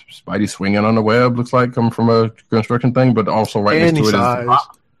Spidey swinging on the web, looks like coming from a construction thing, but also right next to it is the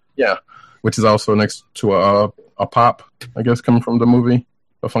pop. Yeah, which is also next to a pop, I guess, coming from the movie,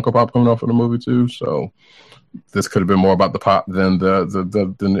 a Funko Pop coming off of the movie too. So this could have been more about the pop than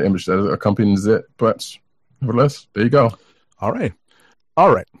the image that accompanies it. But nevertheless, there you go. All right.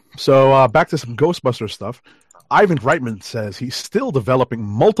 So back to some Ghostbusters stuff. Ivan Reitman says he's still developing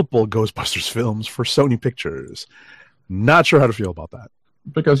multiple Ghostbusters films for Sony Pictures. Not sure how to feel about that.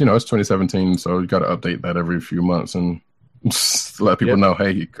 Because, it's 2017, so you got to update that every few months and let people know, hey,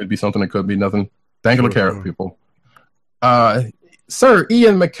 it could be something, it could be nothing. Dangle a carrot, people. Sir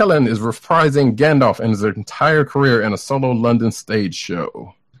Ian McKellen is reprising Gandalf and his entire career in a solo London stage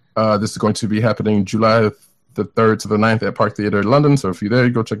show. This is going to be happening July the 3rd to the 9th at Park Theatre London. So if you're there,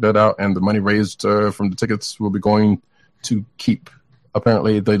 go check that out. And the money raised from the tickets will be going to keep,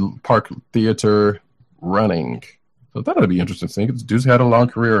 apparently, the Park Theatre running. So that'll be interesting to see. Dude's had a long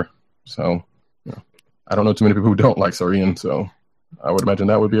career. So I don't know too many people who don't like Sir Ian. So I would imagine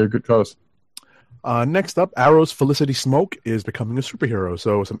that would be a good cause. Next up, Arrow's Felicity Smoke is becoming a superhero.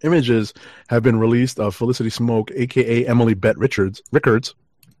 So some images have been released of Felicity Smoke, a.k.a. Emily Bett Rickards,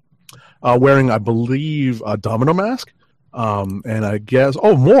 wearing, I believe, a domino mask. And I guess,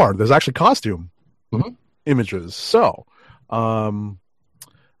 more. There's actually costume images. So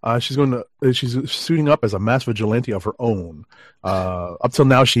she's suiting up as a mass vigilante of her own. Up till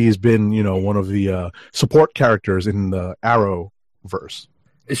now, she's been, one of the support characters in the Arrowverse.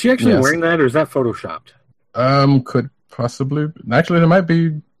 Is she actually wearing that, or is that photoshopped? Could possibly. Actually, it might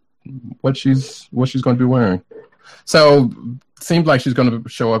be what she's going to be wearing. So, seems like she's going to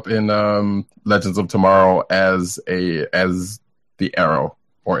show up in Legends of Tomorrow as the Arrow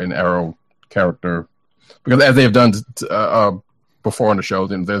or an Arrow character, because as they have done before on the show,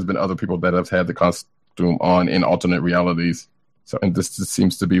 then there's been other people that have had the costume on in alternate realities. So, and this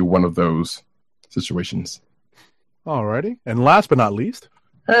seems to be one of those situations. Alrighty, and last but not least.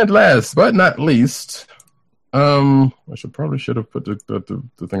 I should have put the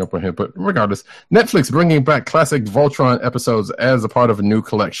thing up on here, but regardless, Netflix bringing back classic Voltron episodes as a part of a new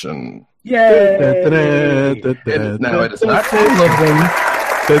collection. Yay! Now it is not all of them.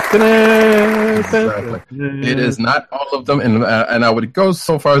 Exactly. It is not all of them, and I would go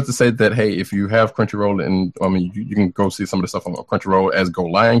so far as to say that, hey, if you have Crunchyroll, and you can go see some of the stuff on Crunchyroll as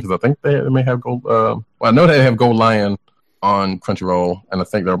Gold Lion, because I think they may have Gold. I know they have Gold Lion on Crunchyroll, and I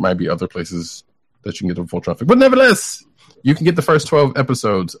think there might be other places that you can get the Voltron fix. But nevertheless, you can get the first 12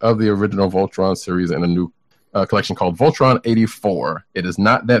 episodes of the original Voltron series in a new collection called Voltron 84. It is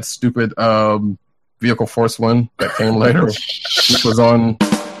not that stupid Vehicle Force one that came later, which was on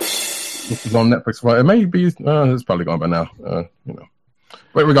Netflix. Well, it may be, it's probably gone by now,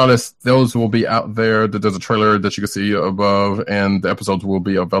 But regardless, those will be out there. There's a trailer that you can see above, and the episodes will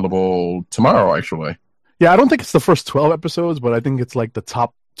be available tomorrow, actually. Yeah, I don't think it's the first 12 episodes, but I think it's like the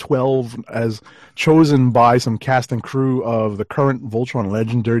top 12 as chosen by some cast and crew of the current Voltron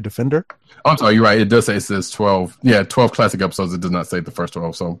Legendary Defender. Oh, I'm sorry, you're right. It does say it says 12. Yeah, 12 classic episodes. It does not say the first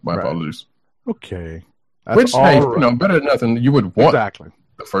 12, so my apologies. Okay. Which, hey, better than nothing. You would want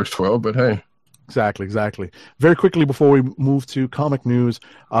the first 12, but hey. Exactly. Very quickly before we move to comic news,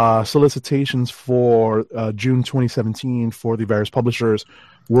 solicitations for June 2017 for the various publishers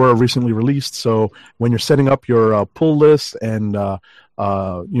were recently released. So when you're setting up your pull list and your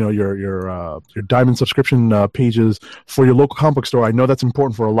diamond subscription pages for your local comic book store, I know that's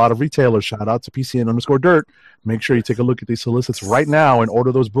important for a lot of retailers. Shout out to PCN_Dirt. Make sure you take a look at these solicits right now and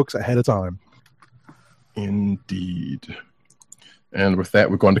order those books ahead of time. Indeed. And with that,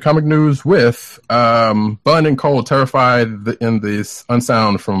 we're going to comic news with Bunn and Cole terrified in this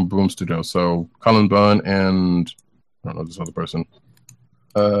Unsound from Boom Studios. So Colin Bunn and I don't know this other person.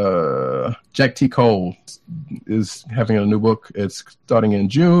 Jack T. Cole is having a new book. It's starting in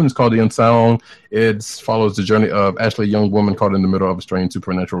June. It's called The Unsung. It follows the journey of Ashley, a young woman caught in the middle of a strange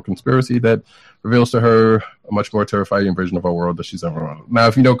supernatural conspiracy that reveals to her a much more terrifying version of our world that she's ever known. Now,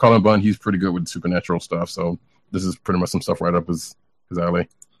 if you know Colin Bunn, he's pretty good with supernatural stuff, so this is pretty much some stuff right up his alley.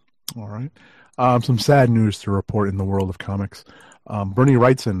 All right. Some sad news to report in the world of comics. Bernie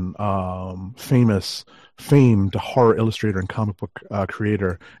Wrightson, famed horror illustrator and comic book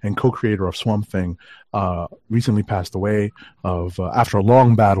creator and co-creator of Swamp Thing, recently passed away after a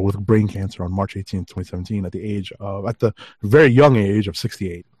long battle with brain cancer on March 18th, 2017, at the very young age of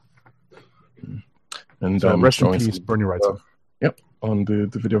 68. And so rest in peace, Bernie Wrightson. Yep, on the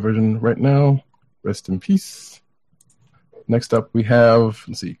video version right now. Rest in peace. Next up, we have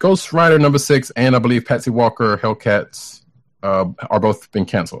Ghost Rider #6, and I believe Patsy Walker Hellcats have both been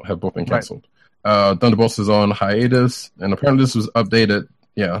canceled. Right. Thunderbolts is on hiatus, and apparently this was updated.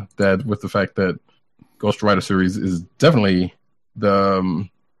 Yeah, that with the fact that Ghost Rider series is definitely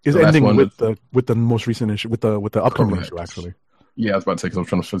is ending with the most recent issue, with the upcoming issue actually. Yeah, I was about to say because I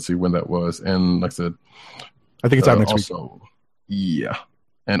was trying to see when that was, and like I said, I think it's out next week. Yeah,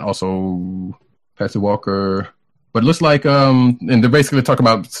 and also Patsy Walker. But it looks like, and they're basically talking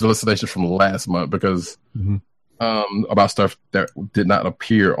about solicitations from last month because about stuff that did not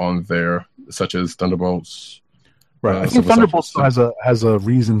appear on there, such as Thunderbolts. Right. I think Thunderbolts has a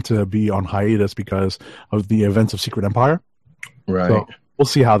reason to be on hiatus because of the events of Secret Empire. Right. So we'll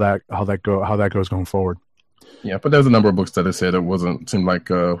see how that goes going forward. Yeah, but there's a number of books that they said seemed like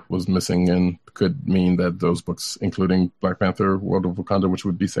was missing, and could mean that those books, including Black Panther, World of Wakanda, which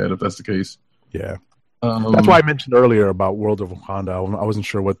would be sad if that's the case. Yeah. That's why I mentioned earlier about World of Wakanda. I wasn't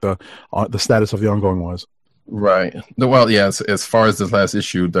sure what the status of the ongoing was. Right. Well, yeah. As far as this last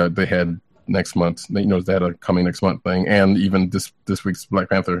issue that they had next month, they had a coming next month thing, and even this week's Black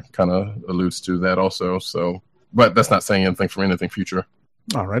Panther kind of alludes to that also. So, but that's not saying anything for anything future.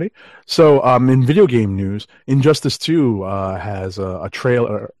 Alrighty. So, in video game news, Injustice 2 has a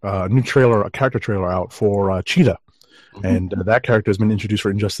new trailer, a character trailer out for Cheetah. Mm-hmm. And that character has been introduced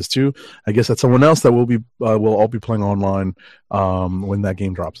for Injustice 2. I guess that's someone else that we'll all be playing online when that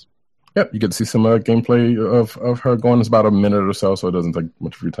game drops. Yep, you get to see some gameplay of her going. It's about a minute or so it doesn't take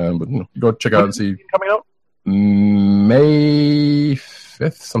much of your time. But you go check out and see. Coming out May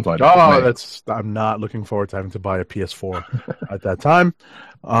 5th, something like that. Oh, I'm not looking forward to having to buy a PS4 at that time.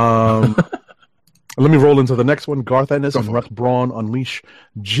 Let me roll into the next one. Garth Ennis and Russ Braun unleash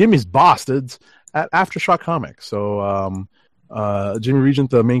Jimmy's Bastards at Aftershock Comics. So Jimmy Regent,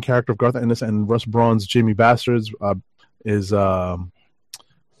 the main character of Garth Ennis and Russ Braun's Jimmy Bastards, is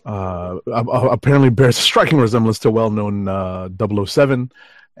apparently bears a striking resemblance to well-known 007.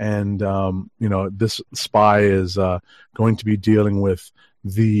 And this spy is going to be dealing with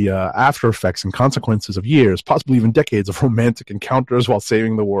the after effects and consequences of years, possibly even decades of romantic encounters while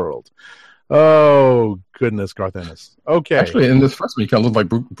saving the world. Oh goodness, Garth Ennis. Okay, actually, in this first one, he kind of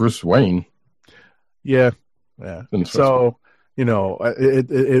looked like Bruce Wayne. Yeah. So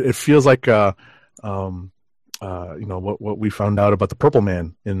it feels like what we found out about the Purple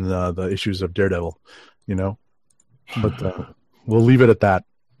Man in the issues of Daredevil. But we'll leave it at that.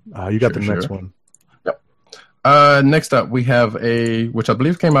 You got the next one. Yep. Next up, we have which I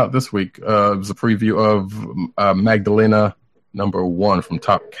believe came out this week. It was a preview of Magdalena #1 from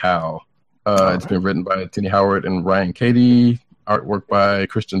Top Cow. It's been written by Tini Howard and Ryan Cady. Artwork by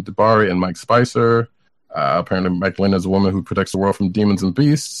Christian DeBari and Mike Spicer. Apparently, Magdalena is a woman who protects the world from demons and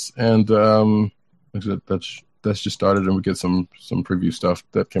beasts. And that's just started, and we get some preview stuff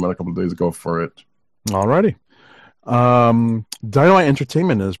that came out a couple of days ago for it. Alrighty. Dynamite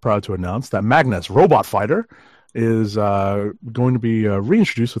Entertainment is proud to announce that Magnus Robot Fighter is going to be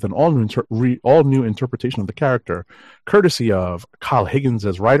reintroduced with an all new interpretation of the character, courtesy of Kyle Higgins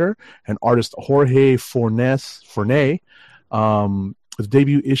as writer and artist Jorge Forney. The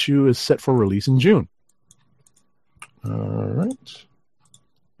debut issue is set for release in June. All right.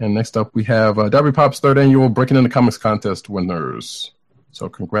 And next up, we have W Pop's 3rd annual Breaking Into Comics contest winners. So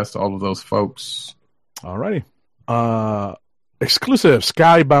congrats to all of those folks. All righty. Exclusive,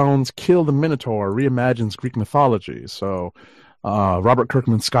 Skybound's Kill the Minotaur reimagines Greek mythology. So Robert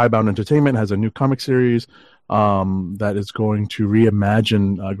Kirkman's Skybound Entertainment has a new comic series that is going to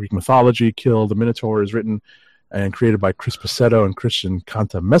reimagine Greek mythology. Kill the Minotaur is written and created by Chris Pacetto and Christian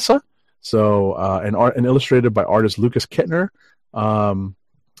Cantamessa. So and illustrated by artist Lucas Kettner.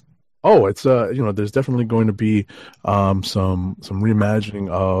 It's there's definitely going to be some reimagining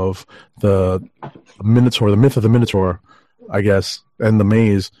of the Minotaur, the myth of the Minotaur, I guess, and the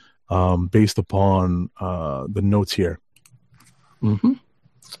maze based upon the notes here. Mm-hmm.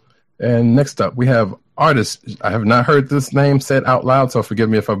 And next up, we have artist. I have not heard this name said out loud, so forgive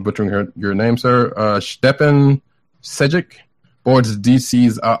me if I'm butchering your name, sir. Stepan Sejic boards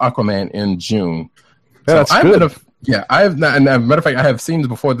DC's Aquaman in June. Yeah, that's good. I've not. And as a matter of fact, I have seen this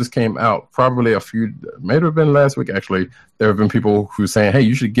before this came out. Probably maybe have been last week. Actually, there have been people who saying, "Hey,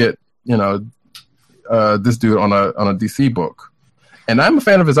 you should get this dude on a DC book." And I'm a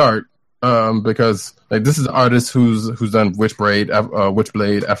fan of his art. Because this is an artist who's done Witchblade,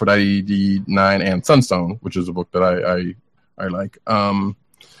 Aphrodite D9, and Sunstone, which is a book that I like.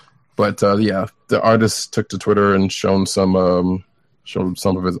 But the artist took to Twitter and showed some of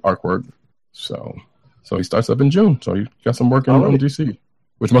his artwork. So he starts up in June. So he got some work on DC,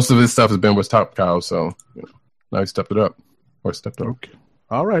 which most of his stuff has been with Top Cow. So now he stepped up. Okay.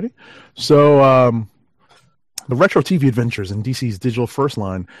 Alrighty. So the retro TV adventures in DC's digital first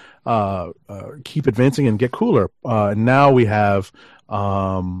line keep advancing and get cooler. And now we have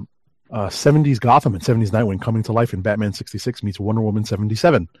 70s Gotham and 70s Nightwing coming to life in Batman 66 meets Wonder Woman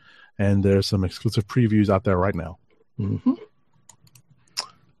 77. And there's some exclusive previews out there right now. Mm-hmm.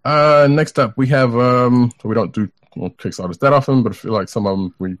 Next up, we have we don't do Kickstarters that often, but I feel like some of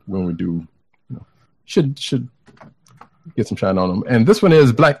them when we do should get some shine on them. And this one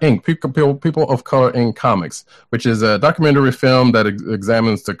is Black Ink, People of Color in Comics, which is a documentary film that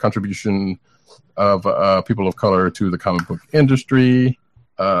examines the contribution of people of color to the comic book industry.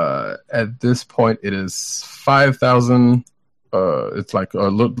 At this point, it is 5,000. It's like a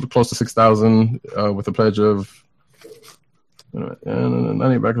little close to 6,000 with a pledge of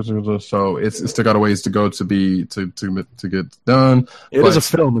 90 backwards. So it's still got a ways to go to get done. It is a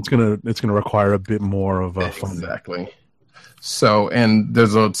film. It's gonna require a bit more of a funding. Exactly. So, and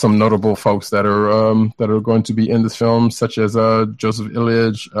there's some notable folks that are going to be in this film, such as Joseph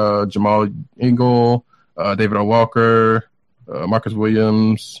Illich, Jamal Ingle, David O. Walker, Marcus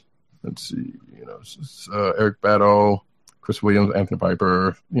Williams. Let's see, Eric Battle, Chris Williams, Anthony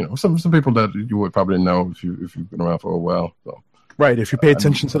Piper. Some people that you would probably know if you've been around for a while. So, right, if you pay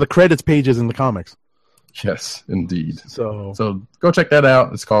attention to the credits pages in the comics. Yes, indeed. So go check that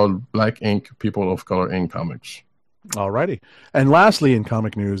out. It's called Black Ink, People of Color in Comics. Alrighty. And lastly, in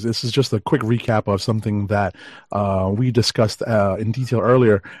comic news, this is just a quick recap of something that we discussed in detail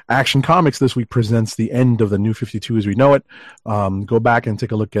earlier. Action Comics this week presents the end of the New 52 as we know it. Go back and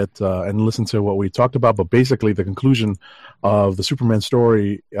take a look at and listen to what we talked about. But basically, the conclusion of the Superman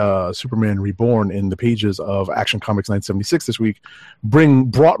story, Superman Reborn, in the pages of Action Comics 976 this week,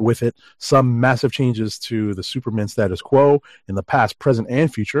 brought with it some massive changes to the Superman status quo in the past, present,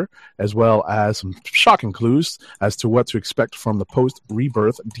 and future, as well as some shocking clues as to what to expect from the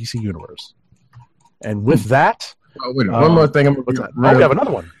post-rebirth DC universe. And with that... wait, one more thing. We have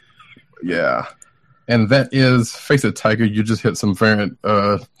another one. Yeah. And that is, face it, Tiger, you just hit some variant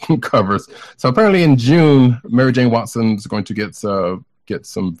covers. So apparently in June, Mary Jane Watson is going to get some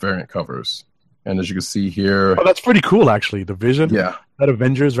variant covers. And as you can see here... Oh, that's pretty cool, actually. The Vision, yeah, that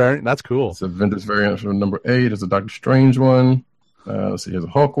Avengers variant, that's cool. It's Avengers variant from number 8. There's a Doctor Strange one. Let's see, here's a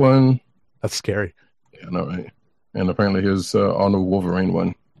Hulk one. That's scary. Yeah, I know, right? And apparently here's on the Wolverine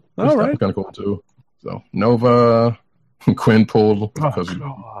one. All right. Kind of cool, too. So, Nova, Quinn pulled. Oh,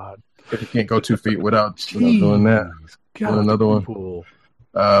 God. You can't go 2 feet without doing that. God, and another one. Cool.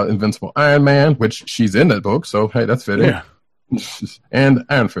 Invincible Iron Man, which she's in that book, so, hey, that's fitting. Yeah. And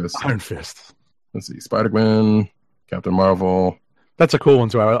Iron Fist. Iron Fist. Let's see. Spider-Man, Captain Marvel. That's a cool one,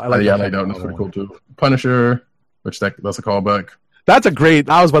 too. I like that. I like that one. That's pretty cool, too. Punisher, which that's a callback. That's a great.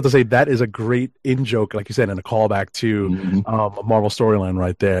 I was about to say that is a great in joke, like you said, and a callback to a Marvel storyline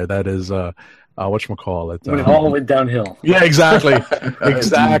right there. That is whatchamacallit. When it all went downhill. Yeah, exactly,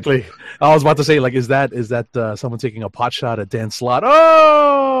 exactly. I was about to say, like, is that someone taking a pot shot at Dan Slott?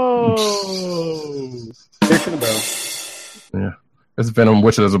 Oh, yeah. It's Venom,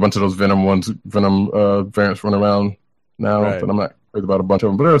 which there's a bunch of those Venom variants running around now. Right. But I'm not crazy about a bunch of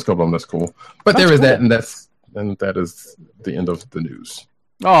them. But there's a couple of them that's cool. But there is cool. And that is the end of the news.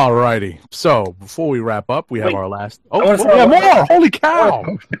 All righty. So before we wrap up, we have our last. Oh, we have more! Holy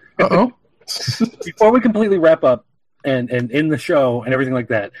cow! Uh-oh. Before we completely wrap up and end the show and everything like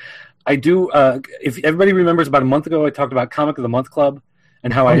that, I do. If everybody remembers, about a month ago, I talked about Comic of the Month Club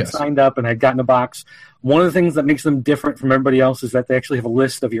and how I had signed up and had gotten a box. One of the things that makes them different from everybody else is that they actually have a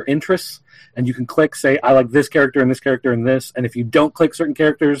list of your interests, and you can click, say, I like this character and this character and this. And if you don't click certain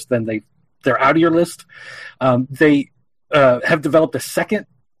characters, then they're out of your list. They have developed a second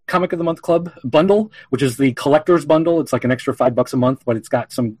Comic of the Month Club bundle, which is the collector's bundle. It's like an extra $5 a month, but it's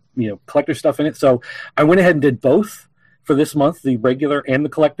got some collector stuff in it. So I went ahead and did both for this month, the regular and the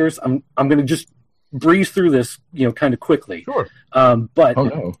collectors. I'm going to just breeze through this, kind of quickly. Sure. But Oh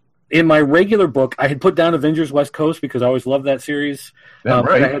no. in my regular book, I had put down Avengers West Coast because I always loved that series. Yeah,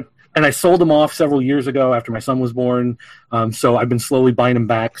 right. And I sold them off several years ago after my son was born. So I've been slowly buying them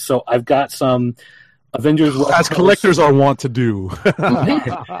back. So I've got some Avengers West As Coast. collectors are wont to do.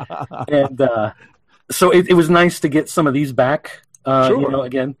 And so it was nice to get some of these back, Sure.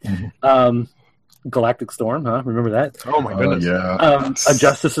 again. Galactic Storm, huh? Remember that? Oh, my goodness. Yeah. A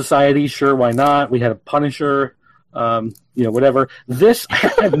Justice Society, sure, why not? We had a Punisher, whatever. This, I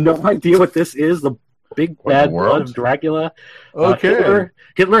have no idea what this is. The big What in bad the blood world? of Dracula. Okay.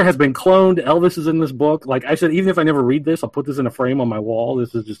 Hitler has been cloned. Elvis is in this book. Like I said, even if I never read this, I'll put this in a frame on my wall.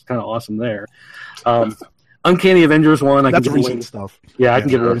 This is just kind of awesome there. Uncanny Avengers one. I That's can give recent away. stuff. Yeah, I can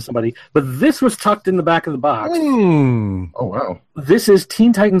give sure. away to somebody. But this was tucked in the back of the box. Hmm. Oh wow. This is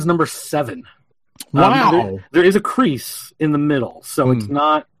Teen Titans number 7. Wow. There is a crease in the middle, so it's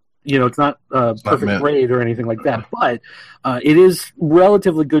not, it's not perfect meant. grade or anything like that. But it is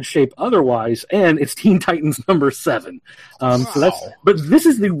relatively good shape otherwise, and it's Teen Titans number 7. So that's. But this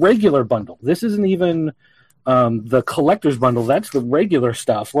is the regular bundle. This isn't even the collector's bundle. That's the regular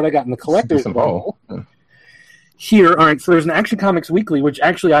stuff. What I got in the collector's bundle. Here, all right, so there's an Action Comics Weekly, which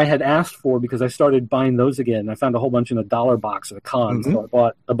actually I had asked for because I started buying those again. I found a whole bunch in a $1 box at a con, so I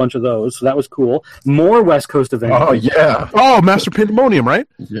bought a bunch of those. So that was cool. More West Coast Avengers. Oh yeah. Oh, Master Pandemonium, right?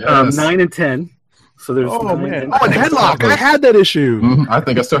 Yes. 9 and 10. So there's Oh, 9 man. and Oh, and 10. Headlock. I had that issue. Mhm. I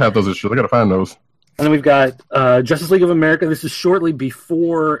think I still have those issues. I gotta find those. And then we've got Justice League of America. This is shortly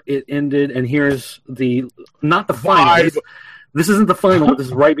before it ended, and here's not the final. This isn't the final, but this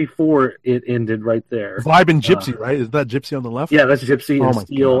is right before it ended right there. Vibe and Gypsy, right? Is that Gypsy on the left? Yeah, that's Gypsy Oh and my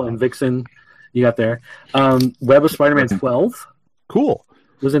Steel God. and Vixen. You got there. Web of Spider-Man 12 Cool.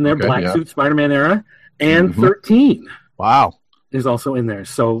 was in there. Okay, Black yeah. Suit Spider-Man era. And Mhm. 13 Wow. is also in there.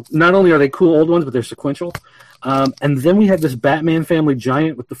 So not only are they cool old ones, but they're sequential. And then we had this Batman Family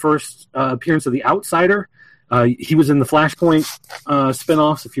Giant with the first appearance of the Outsider. He was in the Flashpoint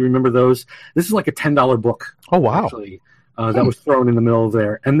spinoffs, if you remember those. This is like a $10 book. Oh, wow. Actually, that was thrown in the middle of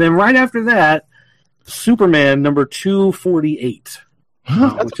there. And then right after that, Superman number 248,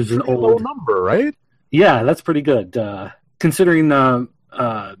 which is an Low old number, right? Yeah, that's pretty good. Considering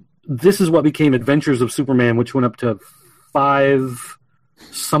this is what became Adventures of Superman, which went up to 5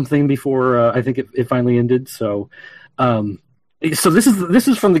 something before I think it finally ended. So this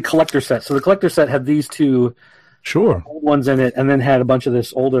is from the collector set. So the collector set had these two Sure. old ones in it, and then had a bunch of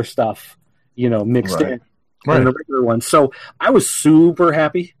this older stuff, mixed Right. in. Right. And the regular one. So I was super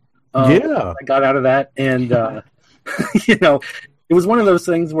happy. Yeah. I got out of that, and it was one of those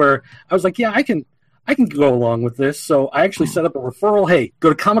things where I was like, yeah, I can go along with this. So I actually set up a referral. Hey,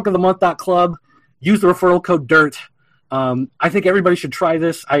 go to comicofthemonth.club, use the referral code DIRT. I think everybody should try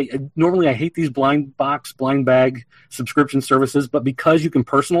this. Normally I hate these blind bag subscription services, but because you can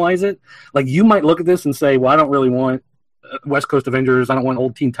personalize it, like you might look at this and say, well, I don't really want West Coast Avengers, I don't want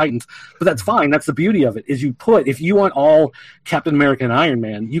old Teen Titans, but that's fine. That's the beauty of it, is if you want all Captain America and Iron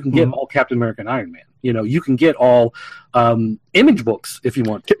Man, you can get all Captain America and Iron Man. You can get all Image books if you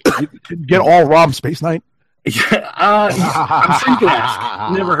want. Get all Rob Space Knight. Yeah, I'm sure you can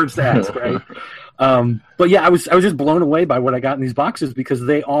ask. Never hurts to ask, right? But yeah, I was just blown away by what I got in these boxes because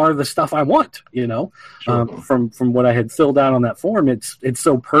they are the stuff I want. From what I had filled out on that form, it's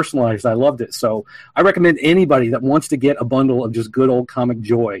so personalized. I loved it. So I recommend anybody that wants to get a bundle of just good old comic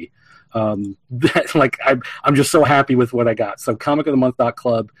joy. I'm just so happy with what I got. So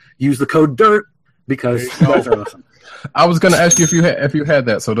comicofthemonth.club, use the code DIRT because you guys are awesome. I was going to ask you if you had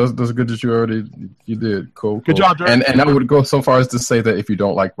that. So those are good that you did. Cool. Good job, Dirk. And I would go so far as to say that if you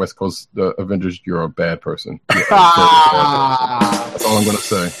don't like West Coast Avengers, you're a bad person. That's all I'm going to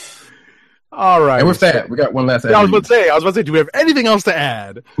say. All right. And with that, we got one last. I was about to say, do we have anything else to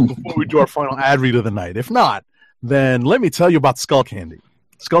add before we do our final ad read of the night? If not, then let me tell you about Skull Candy.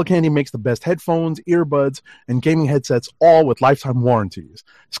 Skull Candy makes the best headphones, earbuds, and gaming headsets, all with lifetime warranties.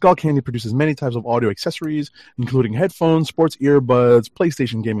 Skull Candy produces many types of audio accessories, including headphones, sports earbuds,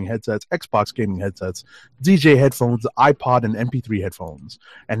 PlayStation gaming headsets, Xbox gaming headsets, DJ headphones, iPod, and MP3 headphones.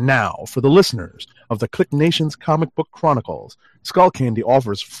 And now, for the listeners of the Click Nation's Comic Book Chronicles, Skull Candy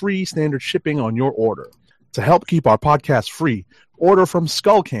offers free standard shipping on your order. To help keep our podcast free, order from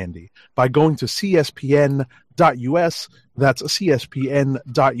Skull Candy by going to CSPN.us. That's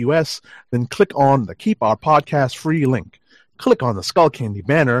CSPN.us. Then click on the Keep Our Podcast Free link. Click on the Skull Candy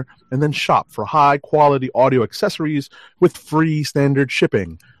banner and then shop for high-quality audio accessories with free standard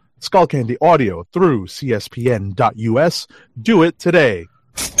shipping. Skull Candy Audio through CSPN.us. Do it today.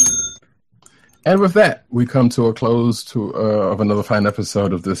 And with that, we come to a close of another fine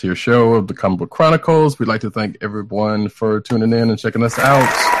episode of this here show of the Comic Book Chronicles. We'd like to thank everyone for tuning in and checking us out.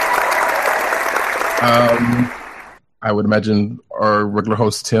 I would imagine our regular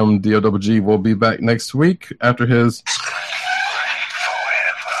host, Tim DOWG, will be back next week after his...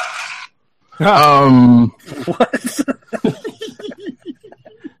 What?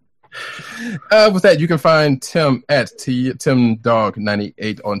 With that, you can find Tim at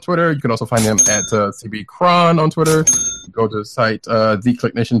TimDog98 on Twitter. You can also find him at CBCron on Twitter. Go to the site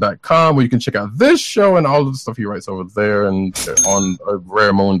theclicknation.com where you can check out this show and all of the stuff he writes over there and on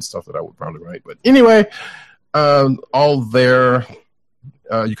Rare Moon stuff that I would probably write. But anyway, all there.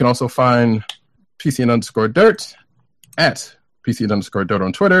 You can also find PCN_Dirt at PCN_Dirt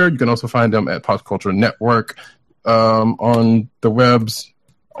on Twitter. You can also find them at Pop Culture Network on the webs.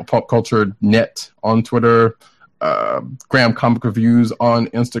 Pop Culture Net on Twitter, Graham Comic Reviews on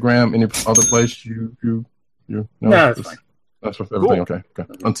Instagram, any other place you know? No, that's fine. That's for everything. Cool.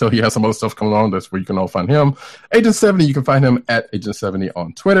 Okay. Until he has some other stuff coming on, that's where you can all find him. Agent 70, you can find him at Agent 70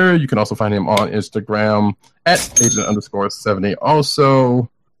 on Twitter. You can also find him on Instagram at Agent_70. Also,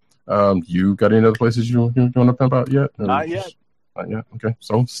 you got any other places you want to pimp out yet? Not yet. Not yet. Okay.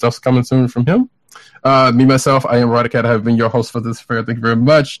 So stuff's coming soon from him. Me, myself, I am Rodicat. I have been your host for this affair. Thank you very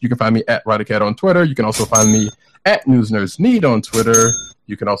much. You can find me at Rodicat on Twitter. You can also find me at News Nerds Need on Twitter.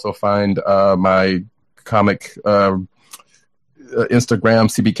 You can also find my comic Instagram,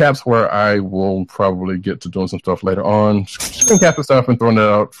 CB Caps, where I will probably get to doing some stuff later on. Screen cap and stuff and throwing it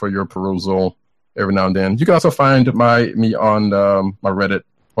out for your perusal every now and then. You can also find me on my Reddit.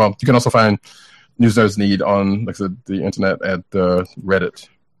 Well, you can also find News Nerds Need on, like I said, the internet at Reddit.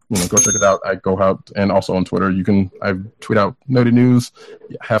 Go check it out. I go out and also on Twitter. I tweet out nerdy news.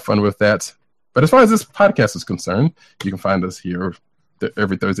 Have fun with that. But as far as this podcast is concerned, you can find us here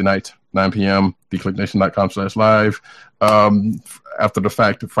every Thursday night, 9 p.m., theclicknation.com/live. After the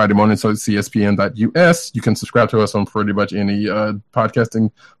fact, Friday morning, so CSPN.us. You can subscribe to us on pretty much any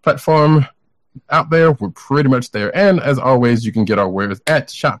podcasting platform out there. We're pretty much there. And as always, you can get our wares at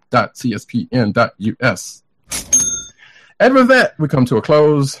shop.cspn.us. And with that, we come to a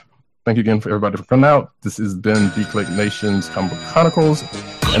close. Thank you again for everybody for coming out. This has been The Click Nation's Comic Book Chronicles,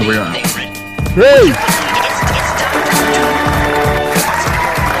 and we are out. Great!